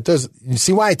 5, but you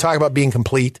see why I talk about being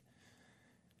complete?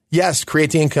 Yes,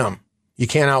 create the income. You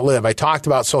can't outlive. I talked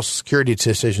about Social Security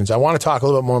decisions. I want to talk a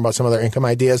little bit more about some other income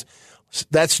ideas.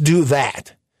 Let's do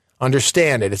that.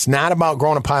 Understand it. It's not about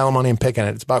growing a pile of money and picking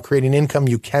it. It's about creating income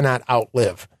you cannot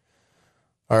outlive.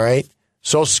 All right?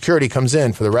 Social Security comes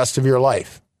in for the rest of your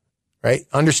life. Right?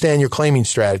 Understand your claiming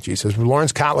strategies. As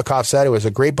Lawrence Kotlikoff said, it was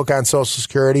a great book on Social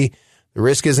Security. The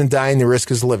risk isn't dying. The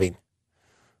risk is living.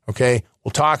 Okay?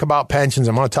 We'll talk about pensions.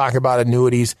 I'm going to talk about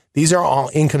annuities. These are all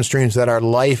income streams that are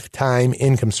lifetime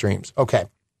income streams. Okay.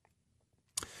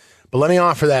 But let me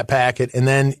offer that packet, and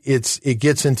then it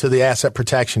gets into the asset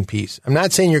protection piece. I'm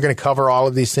not saying you're going to cover all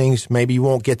of these things. Maybe you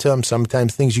won't get to them.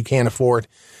 Sometimes things you can't afford.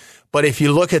 But if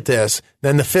you look at this,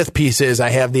 then the fifth piece is I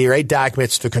have the right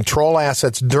documents to control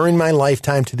assets during my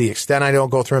lifetime. To the extent I don't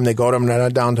go through them, they go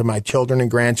down to my children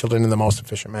and grandchildren in the most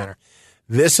efficient manner.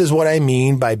 This is what I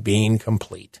mean by being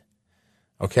complete.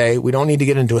 Okay? We don't need to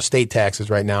get into estate taxes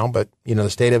right now, but the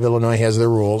state of Illinois has their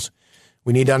rules.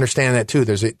 We need to understand that too.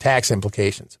 There's tax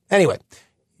implications. Anyway,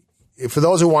 for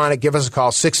those who want it, give us a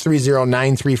call,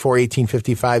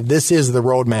 630-934-1855. This is the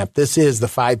roadmap. This is the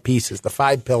 5 pieces, the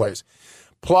 5 pillars,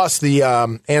 plus the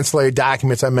ancillary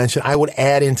documents I mentioned. I would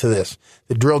add into this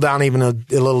to drill down even a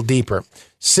little deeper.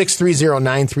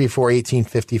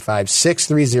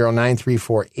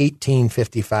 630-934-1855,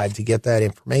 630-934-1855 to get that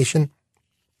information.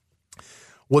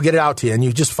 We'll get it out to you, and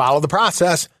you just follow the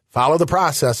process, follow the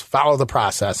process, follow the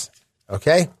process.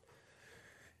 Okay?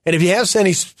 And if you have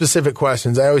any specific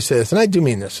questions, I always say this, and I do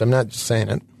mean this. I'm not just saying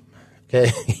it.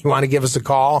 Okay? You want to give us a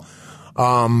call,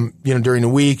 during the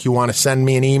week. You want to send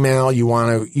me an email. You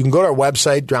can go to our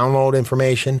website, download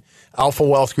information,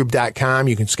 alphawealthgroup.com.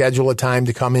 You can schedule a time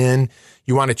to come in.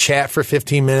 You want to chat for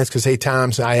 15 minutes because, hey,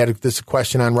 Tom, I had this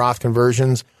question on Roth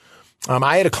conversions.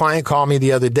 I had a client call me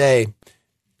the other day.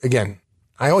 Again,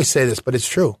 I always say this, but it's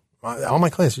true. All my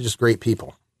clients are just great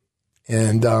people.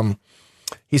 And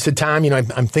he said, Tom,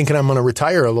 I'm thinking I'm going to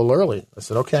retire a little early. I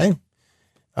said, okay. He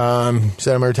said, I'm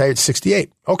going to retire at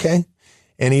 68. Okay.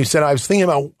 And he said, I was thinking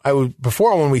about,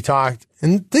 before when we talked,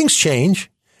 and things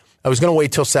change, I was going to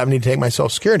wait till 70 to take my Social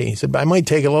Security. He said, but I might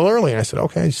take it a little early. And I said,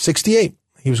 okay, 68.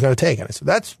 He was going to take it. I said,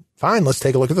 that's fine. Let's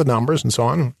take a look at the numbers and so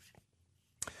on.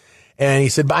 And he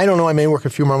said, but I don't know, I may work a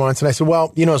few more months. And I said,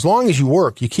 well, as long as you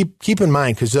work, you keep in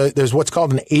mind, because there's what's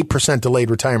called an 8%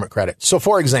 delayed retirement credit. So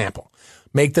for example,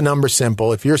 make the number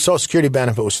simple. If your Social Security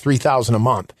benefit was $3,000 a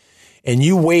month and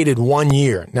you waited 1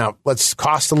 year, now let's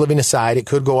cost of living aside, it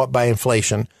could go up by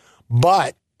inflation,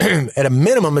 but at a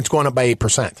minimum, it's going up by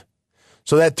 8%.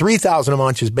 So that $3,000 a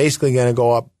month is basically going to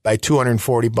go up by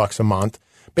 $240 a month,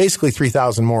 basically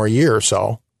 $3,000 more a year or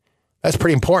so. That's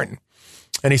pretty important.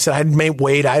 And he said, I may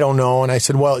wait, I don't know. And I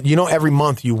said, well, every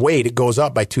month you wait, it goes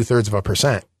up by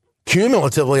 2/3%.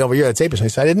 Cumulatively over a year, that's 8%. He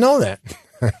said, I didn't know that.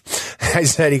 I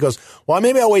said, he goes, well,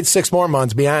 maybe I'll wait 6 more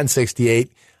months beyond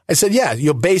 68. I said, yeah,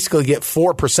 you'll basically get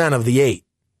 4% of the 8,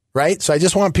 right? So I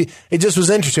just want it just was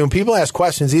interesting. When people ask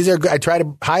questions, I try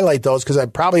to highlight those because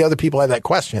probably other people have that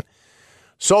question.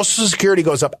 Social Security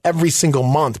goes up every single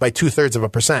month by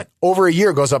 2/3%. Over a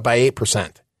year, it goes up by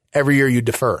 8%. Every year you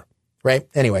defer, right?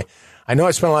 Anyway, I know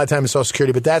I spent a lot of time in Social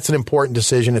Security, but that's an important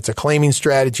decision. It's a claiming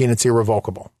strategy and it's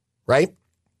irrevocable, right?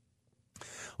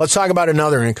 Let's talk about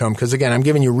another income because, again, I'm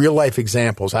giving you real life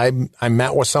examples. I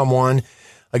met with someone,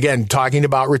 again, talking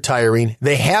about retiring.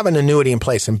 They have an annuity in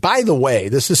place. And by the way,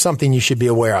 this is something you should be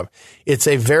aware of. It's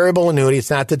a variable annuity.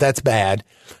 It's not that that's bad.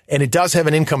 And it does have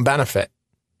an income benefit.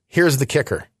 Here's the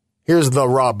kicker. here's the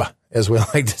rub, as we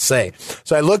like to say.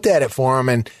 So I looked at it for them,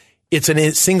 and it's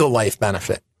a single life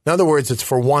benefit. In other words, it's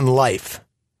for one life.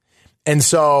 And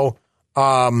so,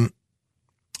 I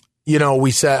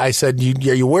said, are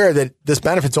you aware that this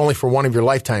benefit's only for one of your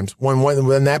lifetimes?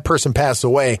 When that person passes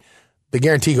away, the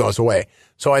guarantee goes away.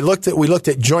 So we looked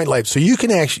at joint life. So you can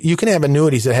have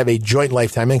annuities that have a joint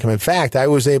lifetime income. In fact, I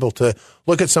was able to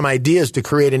look at some ideas to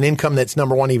create an income that's,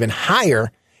 number one, even higher,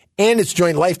 and it's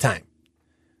joint lifetime.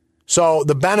 So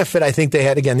the benefit, I think they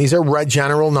had, again, these are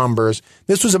general numbers.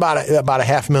 This was about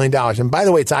 $500,000. And by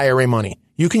the way, it's IRA money.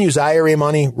 You can use IRA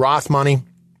money, Roth money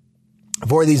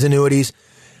for these annuities.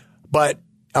 But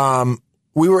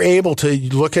we were able to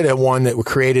look at one that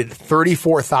created a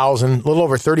little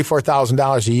over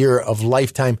 $34,000 a year of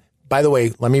lifetime. By the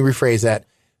way, let me rephrase that.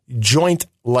 Joint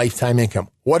lifetime income.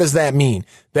 What does that mean?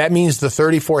 That means the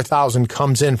 $34,000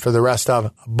 comes in for the rest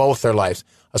of both their lives.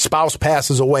 A spouse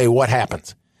passes away, what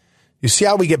happens? You see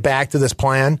how we get back to this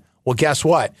plan? Well, guess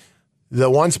what? The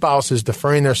one spouse is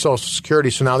deferring their Social Security,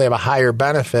 so now they have a higher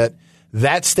benefit.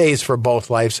 That stays for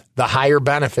both lives, the higher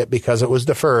benefit because it was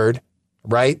deferred,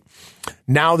 right?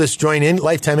 Now this joint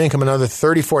lifetime income, another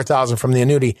 $34,000 from the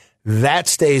annuity, that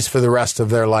stays for the rest of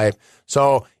their life.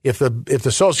 So if the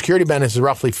Social Security benefit is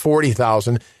roughly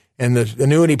 $40,000 and the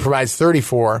annuity provides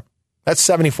 $34,000, that's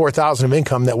 $74,000 of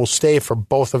income that will stay for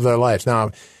both of their lives. Now,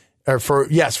 for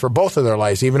both of their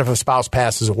lives, even if a spouse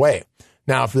passes away.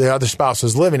 Now, if the other spouse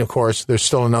is living, of course, there's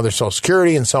still another Social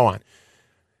Security and so on.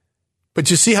 But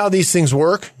you see how these things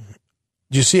work?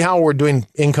 Do you see how we're doing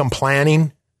income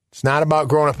planning? It's not about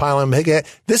growing a pile of money.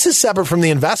 This is separate from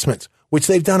the investments, which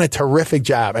they've done a terrific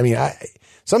job. I mean,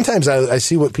 sometimes I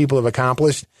see what people have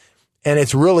accomplished, and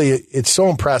it's so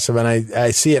impressive. And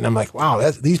I see it, and I'm like, wow,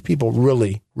 these people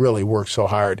really, really work so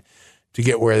hard to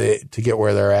get where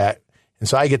they're at. And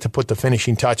so I get to put the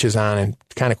finishing touches on and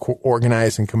kind of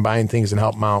organize and combine things and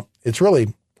help them out. It's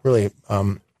really, really,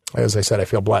 as I said, I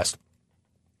feel blessed.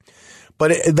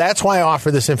 But that's why I offer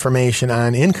this information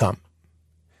on income.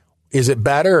 Is it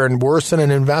better and worse than an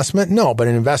investment? No, but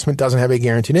an investment doesn't have a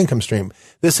guaranteed income stream.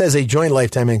 This has a joint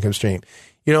lifetime income stream.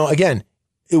 Again,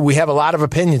 we have a lot of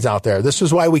opinions out there. This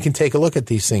is why we can take a look at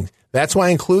these things. That's why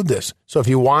I include this. So if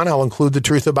you want, I'll include the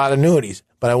truth about annuities.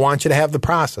 But I want you to have the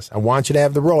process. I want you to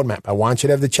have the roadmap. I want you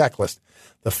to have the checklist,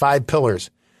 the 5 pillars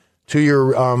to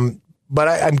your, but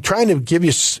I'm trying to give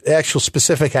you actual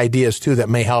specific ideas too that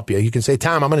may help you. You can say,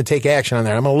 Tom, I'm going to take action on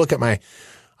that. I'm going to look at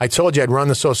I told you I'd run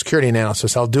the Social Security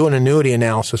analysis. I'll do an annuity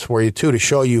analysis for you too to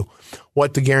show you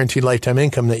what the guaranteed lifetime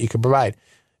income that you can provide.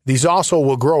 These also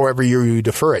will grow every year you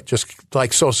defer it, just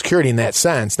like Social Security in that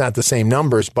sense, not the same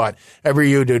numbers, but every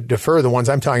year you defer the ones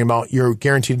I'm talking about, your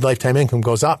guaranteed lifetime income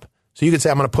goes up. So you could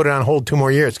say, I'm going to put it on hold 2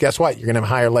 more years. Guess what? You're going to have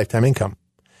a higher lifetime income.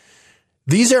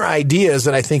 These are ideas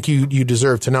that I think you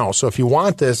deserve to know. So if you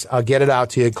want this, I'll get it out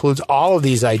to you. It includes all of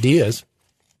these ideas.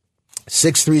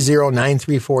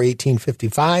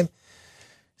 630-934-1855.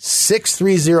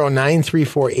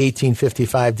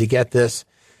 630-934-1855 to get this.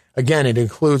 Again,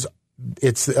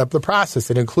 it's the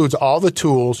process. It includes all the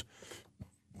tools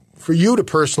for you to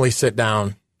personally sit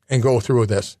down and go through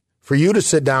this, for you to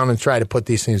sit down and try to put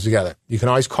these things together. You can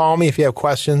always call me if you have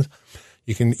questions.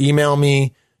 You can email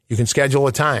me. You can schedule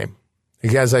a time.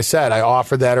 As I said, I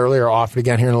offered that earlier. I'll offer it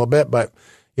again here in a little bit, but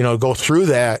go through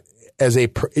that as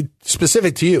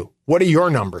specific to you. What are your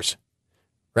numbers,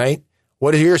 right?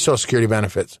 What are your Social Security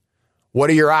benefits? What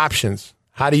are your options?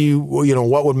 How do you,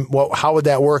 how would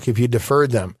that work if you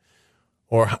deferred them?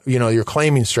 Or, your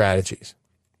claiming strategies.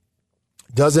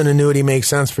 Does an annuity make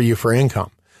sense for you for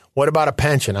income? What about a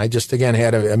pension? I just, again,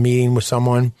 had a meeting with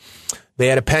someone. They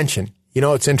had a pension.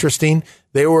 It's interesting.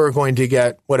 They were going to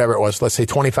get whatever it was, let's say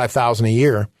 $25,000 a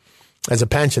year as a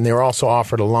pension. They were also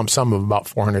offered a lump sum of about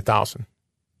 $400,000.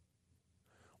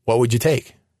 What would you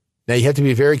take? Now, you have to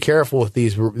be very careful with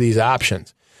these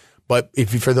options. But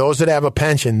for those that have a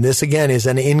pension, this, again, is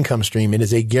an income stream. It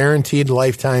is a guaranteed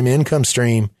lifetime income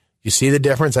stream. You see the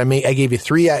difference? I gave you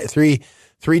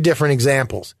three different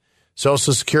examples.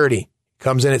 Social Security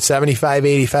comes in at 75,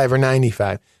 85, or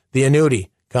 95. The annuity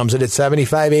comes in at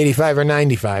 75, 85, or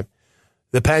 95.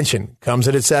 The pension comes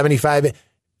in at 75.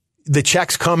 The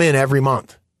checks come in every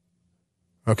month.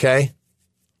 Okay?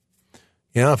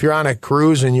 If you're on a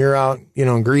cruise and you're out,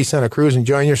 in Greece on a cruise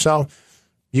enjoying yourself,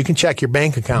 you can check your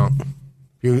bank account.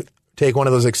 You take one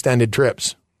of those extended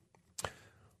trips.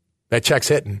 That check's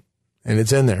hitting, and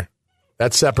it's in there.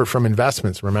 That's separate from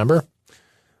investments, remember?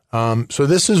 So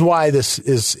this is why this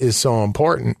is so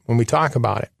important when we talk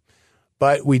about it.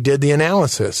 But we did the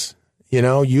analysis.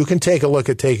 You can take a look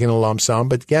at taking a lump sum,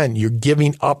 but again, you're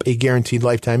giving up a guaranteed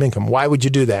lifetime income. Why would you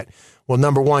do that? Well,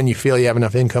 number one, you feel you have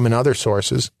enough income in other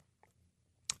sources.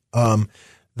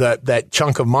 That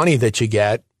chunk of money that you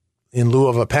get in lieu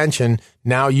of a pension,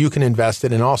 now you can invest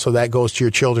it, and also that goes to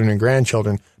your children and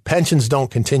grandchildren. Pensions don't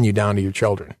continue down to your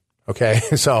children, okay?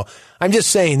 So I'm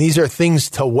just saying these are things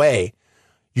to weigh.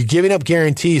 You're giving up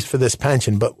guarantees for this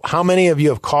pension, but how many of you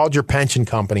have called your pension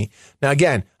company? Now,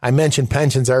 again, I mentioned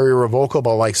pensions are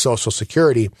irrevocable like Social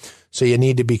Security, so you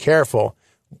need to be careful.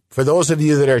 For those of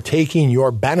you that are taking your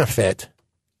benefit,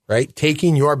 right,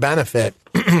 taking your benefit,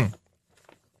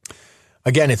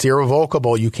 again, it's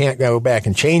irrevocable. You can't go back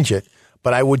and change it.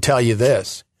 But I would tell you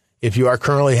this. If you are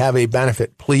currently have a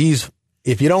benefit, please,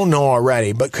 if you don't know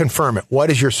already, but confirm it. What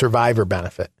is your survivor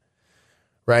benefit?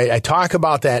 Right? I talk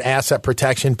about that asset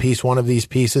protection piece, one of these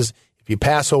pieces. If you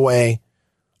pass away,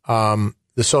 the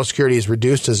Social Security is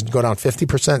reduced. Does it go down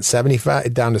 50%,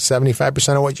 75, down to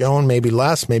 75% of what you own, maybe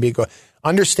less, maybe it go.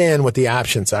 Understand what the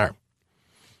options are.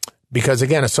 Because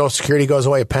again, if Social Security goes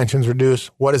away, if pensions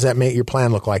reduce, what does that make your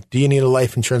plan look like? Do you need a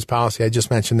life insurance policy? I just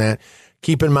mentioned that.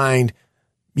 Keep in mind,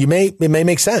 it may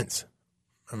make sense.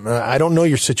 I don't know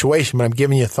your situation, but I'm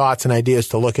giving you thoughts and ideas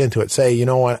to look into it. Say, you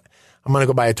know what? I'm going to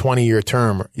go buy a 20-year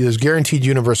term. There's guaranteed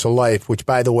universal life, which,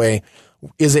 by the way,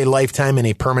 is a lifetime and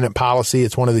a permanent policy.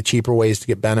 It's one of the cheaper ways to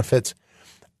get benefits.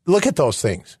 Look at those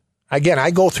things. Again,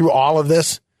 I go through all of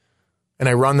this and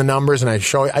I run the numbers and I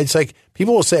show you. It's like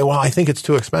people will say, well, I think it's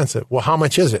too expensive. Well, how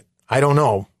much is it? I don't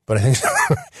know, but I think so.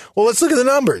 Well, let's look at the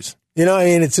numbers. You know, I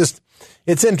mean, it's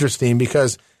interesting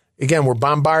because, again, we're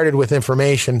bombarded with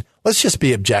information. Let's just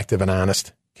be objective and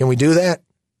honest. Can we do that?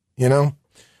 You know?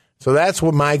 So that's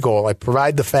what my goal. I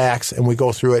provide the facts and we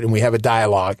go through it and we have a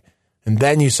dialogue. And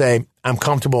then you say, I'm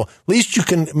comfortable. At least you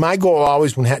can, my goal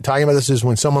always when talking about this is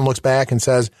when someone looks back and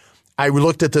says, I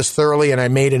looked at this thoroughly and I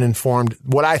made an informed,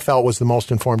 what I felt was the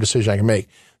most informed decision I can make.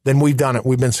 Then we've done it.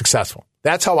 We've been successful.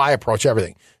 That's how I approach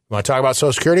everything. You want to talk about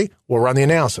Social Security? We'll run the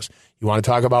analysis. You want to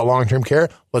talk about long-term care?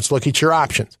 Let's look at your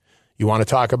options. You want to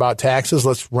talk about taxes?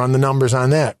 Let's run the numbers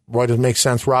on that. What does make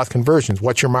sense? Roth conversions.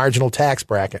 What's your marginal tax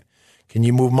bracket? Can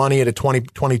you move money at a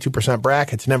 22%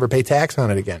 bracket to never pay tax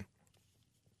on it again?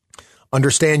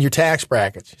 Understand your tax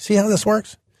brackets. See how this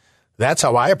works? That's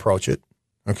how I approach it.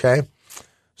 Okay.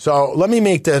 So let me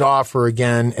make that offer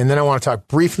again. And then I want to talk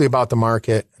briefly about the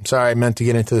market. I'm sorry, I meant to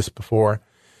get into this before,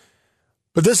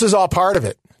 but this is all part of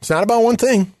it. It's not about one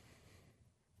thing,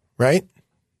 right?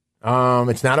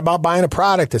 It's not about buying a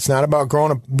product. It's not about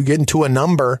getting to a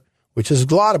number, which is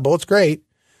laudable. It's great.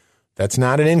 That's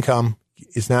not an income.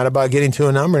 It's not about getting to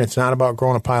a number, and it's not about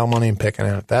growing a pile of money and picking it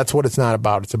out. That's what it's not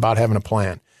about. It's about having a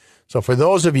plan. So for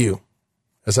those of you,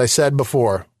 as I said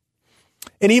before,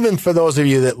 and even for those of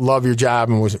you that love your job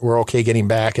and were okay getting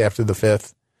back after the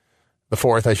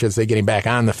 4th, I should say, getting back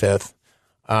on the 5th.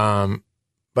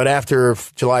 But after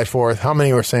July 4th, how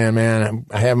many were saying, man,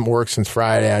 I haven't worked since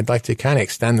Friday. I'd like to kind of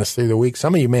extend this through the week.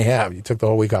 Some of you may have. You took the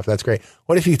whole week off. That's great.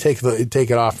 What if you take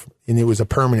it off and it was a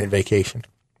permanent vacation?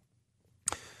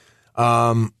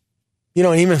 You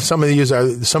know, even some of you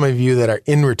that are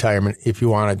in retirement, if you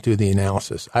want to do the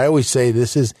analysis, I always say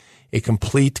this is a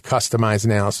complete customized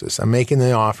analysis. I'm making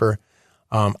the offer.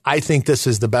 I think this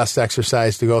is the best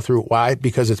exercise to go through. Why?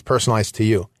 Because it's personalized to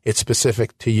you. It's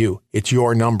specific to you. It's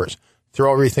your numbers.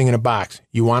 Throw everything in a box.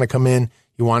 You want to come in,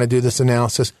 you want to do this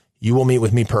analysis, you will meet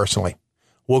with me personally.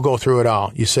 We'll go through it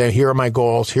all. You say, here are my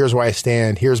goals. Here's where I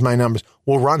stand. Here's my numbers.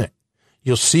 We'll run it.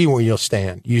 You'll see where you'll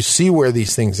stand. You see where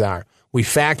these things are. We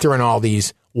factor in all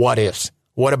these what ifs.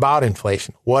 What about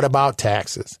inflation? What about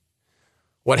taxes?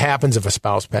 What happens if a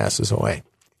spouse passes away,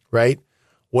 right?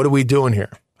 What are we doing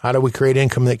here? How do we create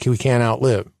income that we can't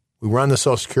outlive? We run the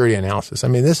Social Security analysis. I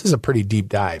mean, this is a pretty deep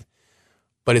dive,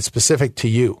 but it's specific to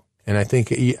you. And I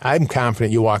think I'm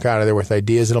confident you walk out of there with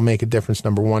ideas that'll make a difference.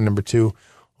 Number one. Number two,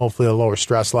 hopefully a lower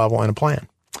stress level and a plan.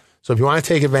 So if you want to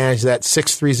take advantage of that,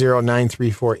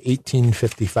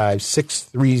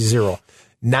 630-934-1855,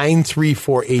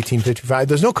 630-934-1855.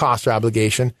 There's no cost or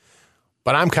obligation,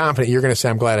 but I'm confident you're going to say,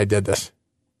 I'm glad I did this.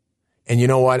 And you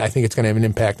know what? I think it's going to have an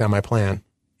impact on my plan,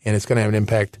 and it's going to have an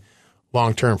impact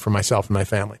long-term for myself and my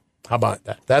family. How about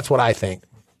that? That's what I think.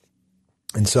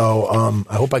 And so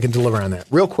I hope I can deliver on that.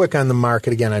 Real quick on the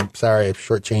market. Again, I'm sorry I've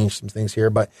shortchanged some things here,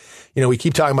 but you know, we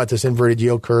keep talking about this inverted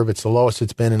yield curve. It's the lowest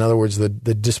it's been. In other words, the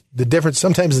difference,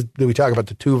 sometimes we talk about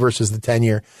the 2 versus the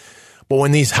 10-year. But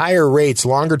when these higher rates,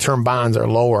 longer-term bonds are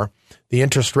lower, the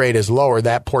interest rate is lower,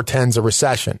 that portends a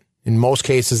recession. In most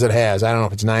cases it has. I don't know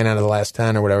if it's 9 out of the last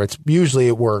 10 or whatever. Usually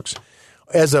it works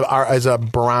as a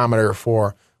barometer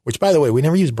for, which by the way, we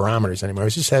never use barometers anymore. I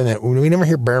was just saying that we never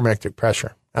hear barometric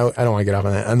pressure. I don't want to get off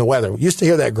on that. On the weather. We used to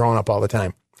hear that growing up all the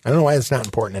time. I don't know why it's not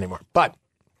important anymore. But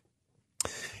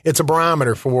It's a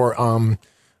barometer for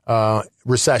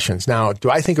recessions. Now, do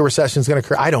I think a recession is going to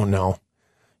occur? I don't know.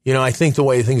 You know, I think the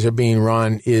way things are being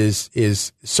run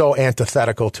is so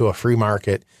antithetical to a free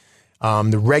market.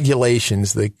 The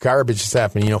regulations, the garbage that's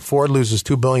happening. You know, Ford loses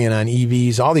 $2 billion on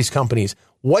EVs. All these companies.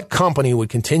 What company would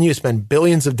continue to spend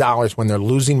billions of dollars when they're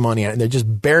losing money on it and they're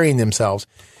just burying themselves?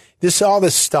 All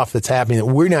this stuff that's happening that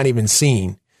we're not even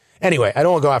seeing. Anyway, I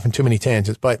don't want to go off in too many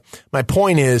tangents, but my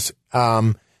point is,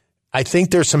 I think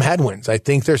there's some headwinds. I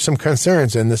think there's some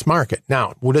concerns in this market.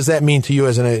 Now, what does that mean to you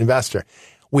as an investor?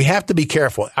 We have to be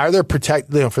careful. Are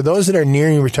there for those that are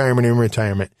nearing retirement or in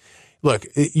retirement? Look,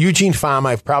 Eugene Fama,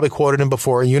 I've probably quoted him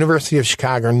before, University of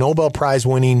Chicago, Nobel Prize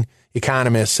winning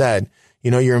economist said,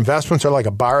 you know, your investments are like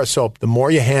a bar of soap. The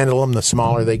more you handle them, the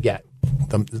smaller they get.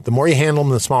 The more you handle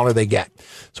them, the smaller they get.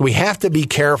 So we have to be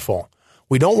careful.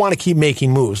 We don't want to keep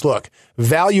making moves. Look,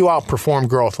 value outperformed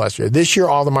growth last year. This year,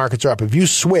 all the markets are up. If you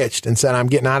switched and said, I'm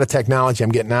getting out of technology,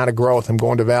 I'm getting out of growth, I'm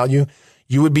going to value,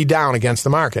 you would be down against the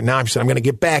market. Now, if you said, I'm going to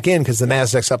get back in because the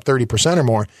Nasdaq's up 30% or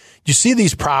more. You see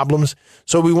these problems?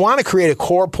 So we want to create a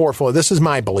core portfolio. This is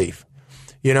my belief,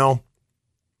 you know,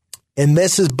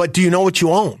 but do you know what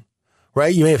you own,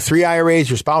 right? You may have 3 IRAs.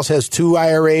 Your spouse has 2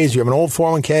 IRAs. You have an old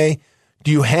 401k.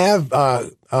 Do you have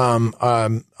an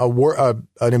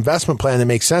investment plan that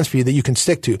makes sense for you that you can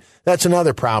stick to? That's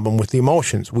another problem with the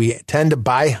emotions. We tend to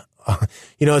buy,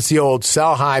 it's the old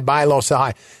sell high, buy low, sell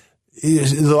high.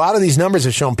 A lot of these numbers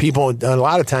have shown people a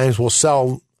lot of times will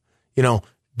sell, do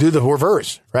the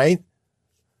reverse, right?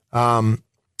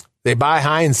 They buy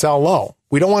high and sell low.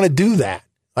 We don't want to do that.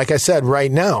 Like I said,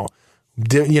 right now,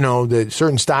 the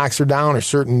certain stocks are down or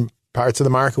certain parts of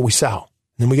the market we sell.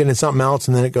 Then we get into something else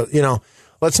and then it goes,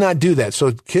 let's not do that.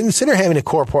 So consider having a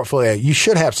core portfolio. You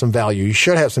should have some value. You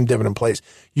should have some dividend plays.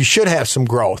 You should have some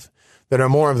growth that are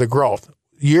more of the growth.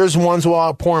 Years ones will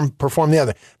outperform the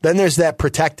other. Then there's that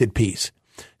protected piece,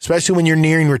 especially when you're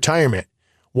nearing retirement.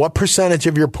 What percentage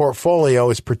of your portfolio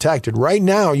is protected? Right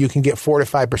now, you can get 4 to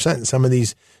 5% in some of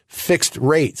these fixed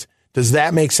rates. Does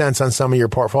that make sense on some of your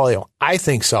portfolio? I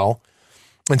think so.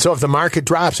 And so if the market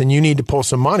drops and you need to pull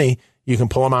some money, you can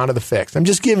pull them out of the fixed. I'm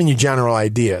just giving you general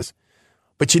ideas.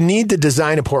 But you need to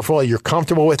design a portfolio you're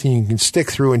comfortable with and you can stick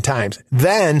through in times.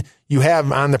 Then you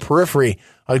have on the periphery,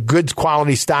 a good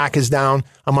quality stock is down.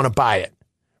 I'm going to buy it,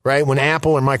 right? When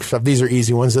Apple and Microsoft, these are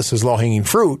easy ones. This is low-hanging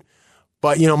fruit.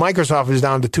 But, Microsoft was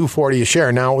down to $240 a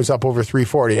share. Now it was up over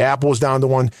 $340. Apple was down to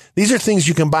 $1. These are things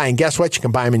you can buy. And guess what? You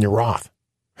can buy them in your Roth,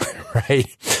 right?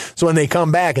 So when they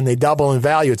come back and they double in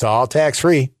value, it's all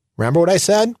tax-free. Remember what I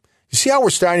said? You see how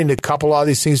we're starting to couple all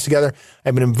these things together? I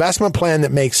have an investment plan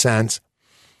that makes sense.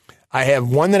 I have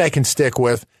one that I can stick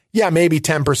with. Yeah, maybe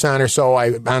 10% or so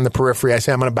on the periphery. I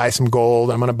say I'm going to buy some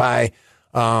gold. I'm going to buy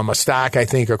a stock, I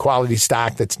think, a quality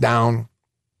stock that's down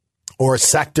or a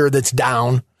sector that's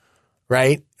down,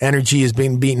 right? Energy is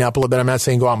being beaten up a little bit. I'm not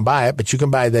saying go out and buy it, but you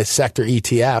can buy the sector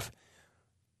ETF.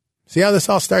 See how this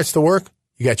all starts to work?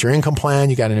 You got your income plan.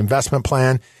 You got an investment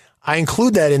plan. I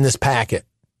include that in this packet,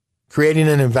 creating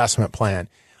an investment plan.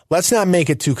 Let's not make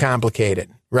it too complicated,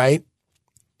 right?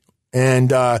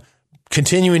 And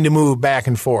continuing to move back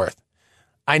and forth.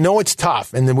 I know it's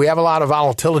tough, and we have a lot of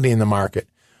volatility in the market.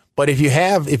 But if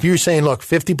you're saying, look,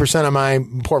 50% of my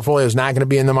portfolio is not going to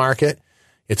be in the market,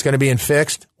 it's going to be in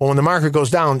fixed. Well, when the market goes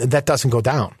down, that doesn't go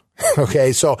down.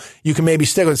 Okay, so you can maybe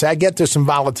stick with this. I get there's some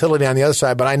volatility on the other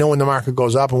side, but I know when the market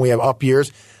goes up and we have up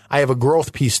years, I have a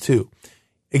growth piece too.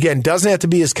 Again, doesn't have to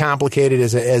be as complicated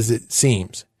as it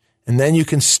seems. And then you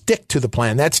can stick to the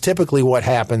plan. That's typically what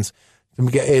happens.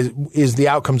 Is the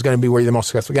outcome's going to be where you're the most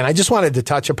successful. Again, I just wanted to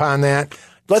touch upon that.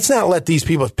 Let's not let these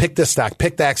people pick this stock,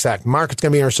 pick that stock. The market's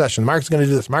going to be in recession. The market's going to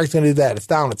do this. The market's going to do that. It's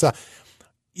down. It's up.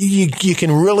 You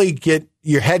can really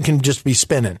your head can just be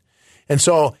spinning. And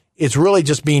so it's really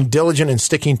just being diligent and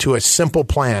sticking to a simple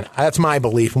plan. That's my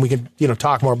belief. And we can,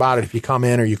 talk more about it if you come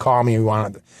in or you call me and you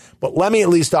want it. But let me at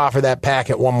least offer that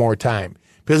packet one more time.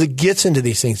 Because it gets into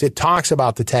these things. It talks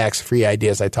about the tax-free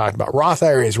ideas I talked about. Roth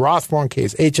IRAs, Roth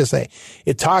 401ks, HSA.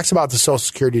 It talks about the Social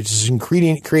Security, just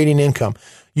creating income,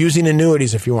 using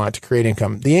annuities if you want to create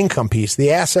income, the income piece,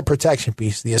 the asset protection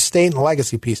piece, the estate and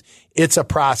legacy piece. It's a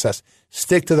process.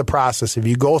 Stick to the process. If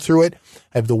you go through it,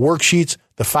 I have the worksheets,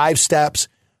 the 5 steps,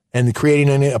 and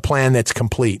creating a plan that's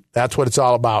complete. That's what it's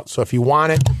all about. So if you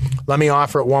want it, let me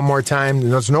offer it one more time.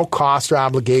 There's no cost or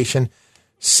obligation.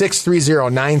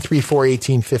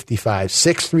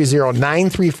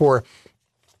 630-934-1855.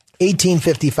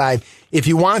 630-934-1855. If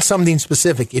you want something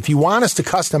specific, if you want us to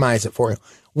customize it for you,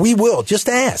 we will. Just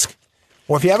ask.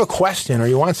 Or if you have a question or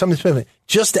you want something specific,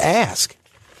 just ask.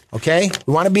 Okay?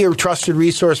 We want to be a trusted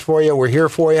resource for you. We're here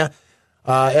for you.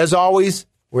 As always,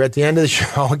 we're at the end of the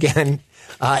show again.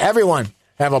 Everyone,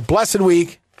 have a blessed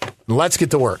week. Let's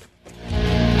get to work.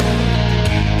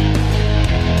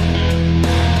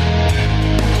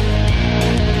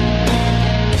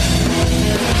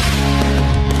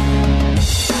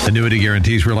 Annuity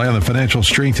guarantees rely on the financial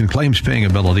strength and claims-paying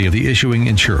ability of the issuing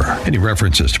insurer. Any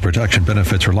references to production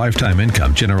benefits or lifetime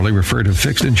income generally refer to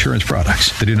fixed insurance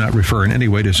products. They do not refer in any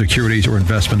way to securities or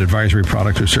investment advisory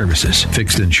products or services.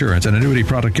 Fixed insurance and annuity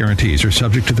product guarantees are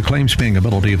subject to the claims-paying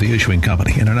ability of the issuing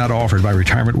company and are not offered by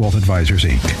Retirement Wealth Advisors,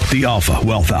 Inc. The Alpha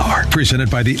Wealth Hour, presented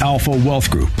by the Alpha Wealth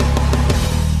Group.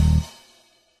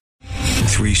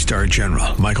 3-star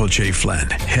General Michael J. Flynn,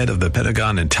 head of the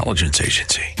Pentagon Intelligence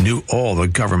Agency, knew all the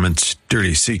government's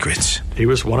dirty secrets. He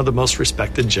was one of the most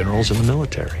respected generals in the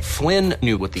military. Flynn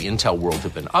knew what the intel world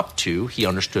had been up to. He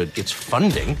understood its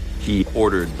funding. He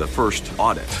ordered the first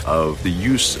audit of the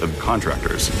use of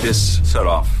contractors. This set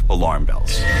off alarm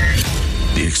bells.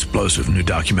 The explosive new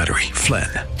documentary, Flynn,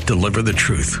 Deliver the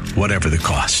Truth, Whatever the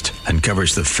Cost,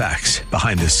 uncovers the facts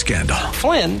behind this scandal.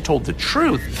 Flynn told the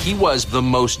truth. He was the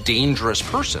most dangerous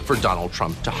person for Donald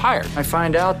Trump to hire. I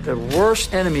find out the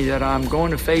worst enemy that I'm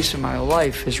going to face in my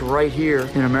life is right here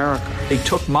in America. They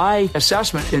took my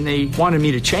assessment and they wanted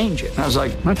me to change it. And I was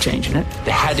like, I'm not changing it.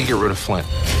 They had to get rid of Flynn.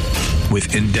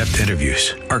 With in-depth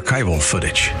interviews, archival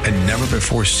footage, and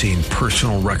never-before-seen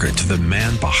personal records of the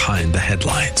man behind the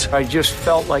headlines. I just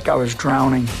felt like I was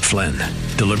drowning. Flynn,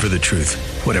 Deliver the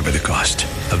Truth, Whatever the Cost.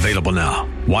 Available now.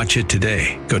 Watch it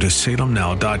today. Go to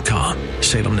salemnow.com.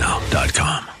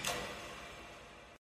 salemnow.com.